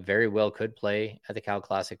Wembanyama very well could play at the Cal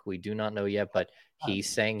Classic. We do not know yet, but he's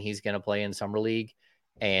saying he's going to play in Summer League.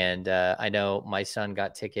 And I know my son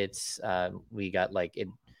got tickets. We got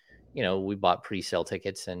we bought pre-sale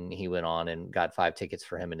tickets, and he went on and got 5 tickets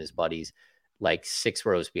for him and his buddies, 6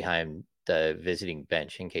 rows behind the visiting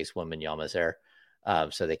bench in case Wembanyama's there,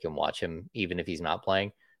 so they can watch him even if he's not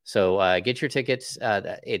playing. So get your tickets.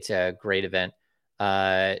 It's a great event.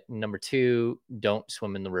 Number 2, don't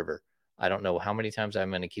swim in the river. I don't know how many times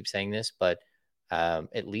I'm going to keep saying this, but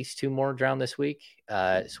at least 2 more drown this week.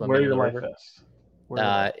 Swim in the river.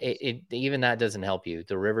 Even that doesn't help you.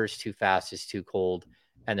 The river's too fast, it's too cold,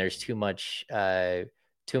 and there's too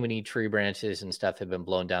many tree branches and stuff have been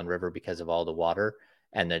blown down river because of all the water,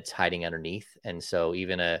 and it's hiding underneath. And so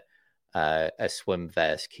even a swim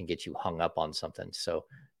vest can get you hung up on something. So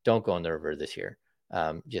don't go in the river this year.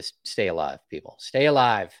 Just stay alive, people. Stay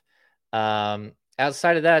alive.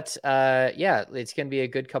 Outside of that, it's going to be a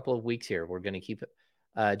good couple of weeks here. We're going to keep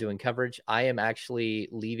doing coverage. I am actually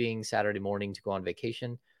leaving Saturday morning to go on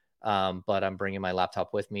vacation, but I'm bringing my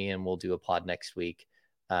laptop with me, and we'll do a pod next week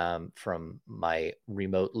from my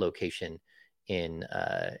remote location in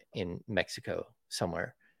Mexico,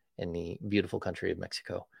 somewhere in the beautiful country of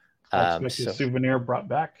Mexico. A souvenir brought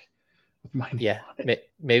back with my name on it.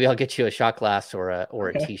 Maybe I'll get you a shot glass or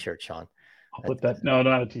a T-shirt, Sean. I'll put that. No,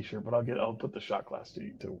 not a T-shirt, but I'll put the shot glass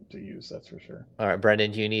to use. That's for sure. All right,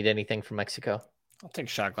 Brendan, do you need anything from Mexico? I'll take a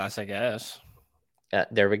shot glass, I guess.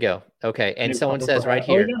 There we go. Okay, and someone says right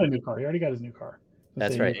here. He got a new car. He already got his new car.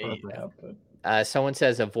 That's right. Someone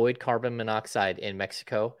says avoid carbon monoxide in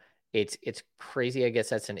Mexico. It's crazy. I guess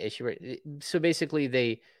that's an issue. So basically,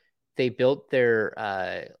 they built their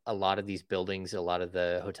a lot of these buildings, a lot of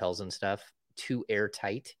the hotels and stuff too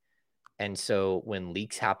airtight, and so when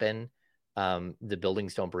leaks happen, the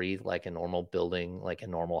buildings don't breathe like a normal building, like a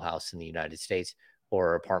normal house in the United States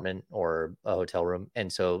or apartment or a hotel room. And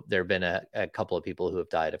so there have been a couple of people who have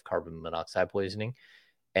died of carbon monoxide poisoning.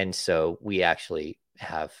 And so we actually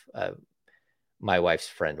have, my wife's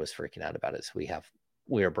friend was freaking out about it. So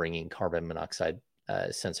we are bringing carbon monoxide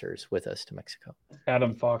sensors with us to Mexico.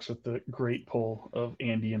 Adam Fox with the great pull of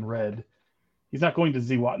Andy in red. He's not going to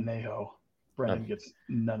Zihuatanejo. Brendan gets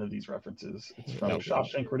none of these references. It's from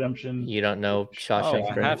Shawshank Redemption. You don't know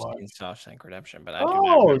Shawshank Redemption? I have seen Shawshank Redemption, but I do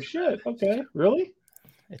not. Shit. Okay. Really?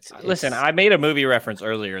 Listen, I made a movie reference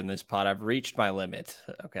earlier in this pod. I've reached my limit.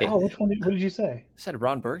 Okay. Oh, which one? What did you say? I said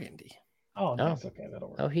Ron Burgundy. Oh, nice. Okay, that'll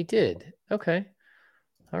work. Oh, he did. Okay.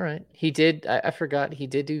 All right. He did. I forgot. He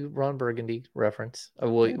did do Ron Burgundy reference.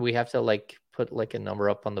 We have to put a number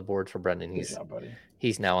up on the board for Brendan. Good job, buddy.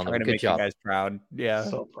 He's now on the good make job. You guys proud. Yeah.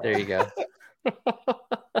 So proud. There you go.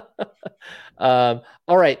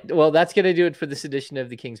 All right. Well, that's going to do it for this edition of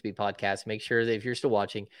the King's Beat podcast. Make sure that if you're still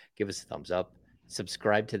watching, give us a thumbs up,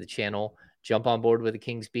 subscribe to the channel, jump on board with the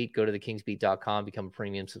King's Beat, go to thekingsbeat.com, become a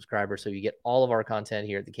premium subscriber so you get all of our content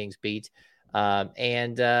here at the King's Beat.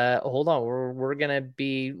 And hold on, we're going to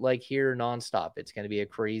be here nonstop. It's going to be a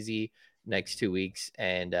crazy next 2 weeks,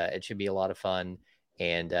 and it should be a lot of fun.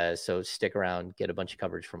 And so stick around, get a bunch of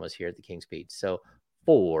coverage from us here at the King's Beat. So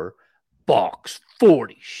for Box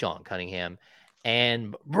 40, Sean Cunningham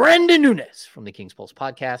and Brendan Nunes from the King's Pulse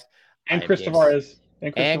podcast, and Chris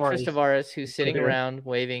Tavares, who's sitting around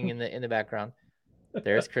waving in the background.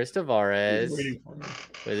 There's Chris Tavares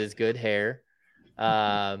with his good hair.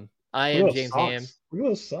 I am James Ham. Look at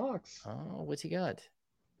those socks. Oh, what's he got?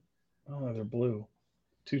 Oh, they're blue.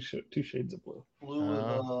 Two shades of blue. Blue with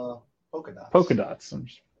polka dots. Polka dots. Some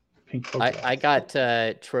pink polka dots. I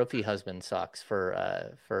got trophy husband socks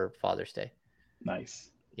for Father's Day. Nice.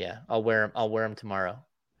 Yeah, I'll wear them tomorrow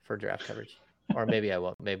for draft coverage, or maybe I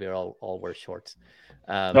won't. Maybe I'll wear shorts.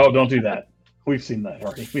 No, don't do that. We've seen that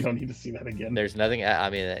already. We don't need to see that again. There's nothing. I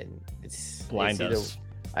mean, it's blind us.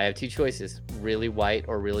 I have two choices: really white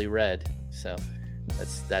or really red. So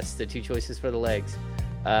that's the two choices for the legs.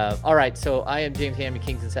 All right. So I am James Ham,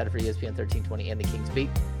 Kings Insider for ESPN 1320 and the King's Beat.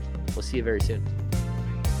 We'll see you very soon.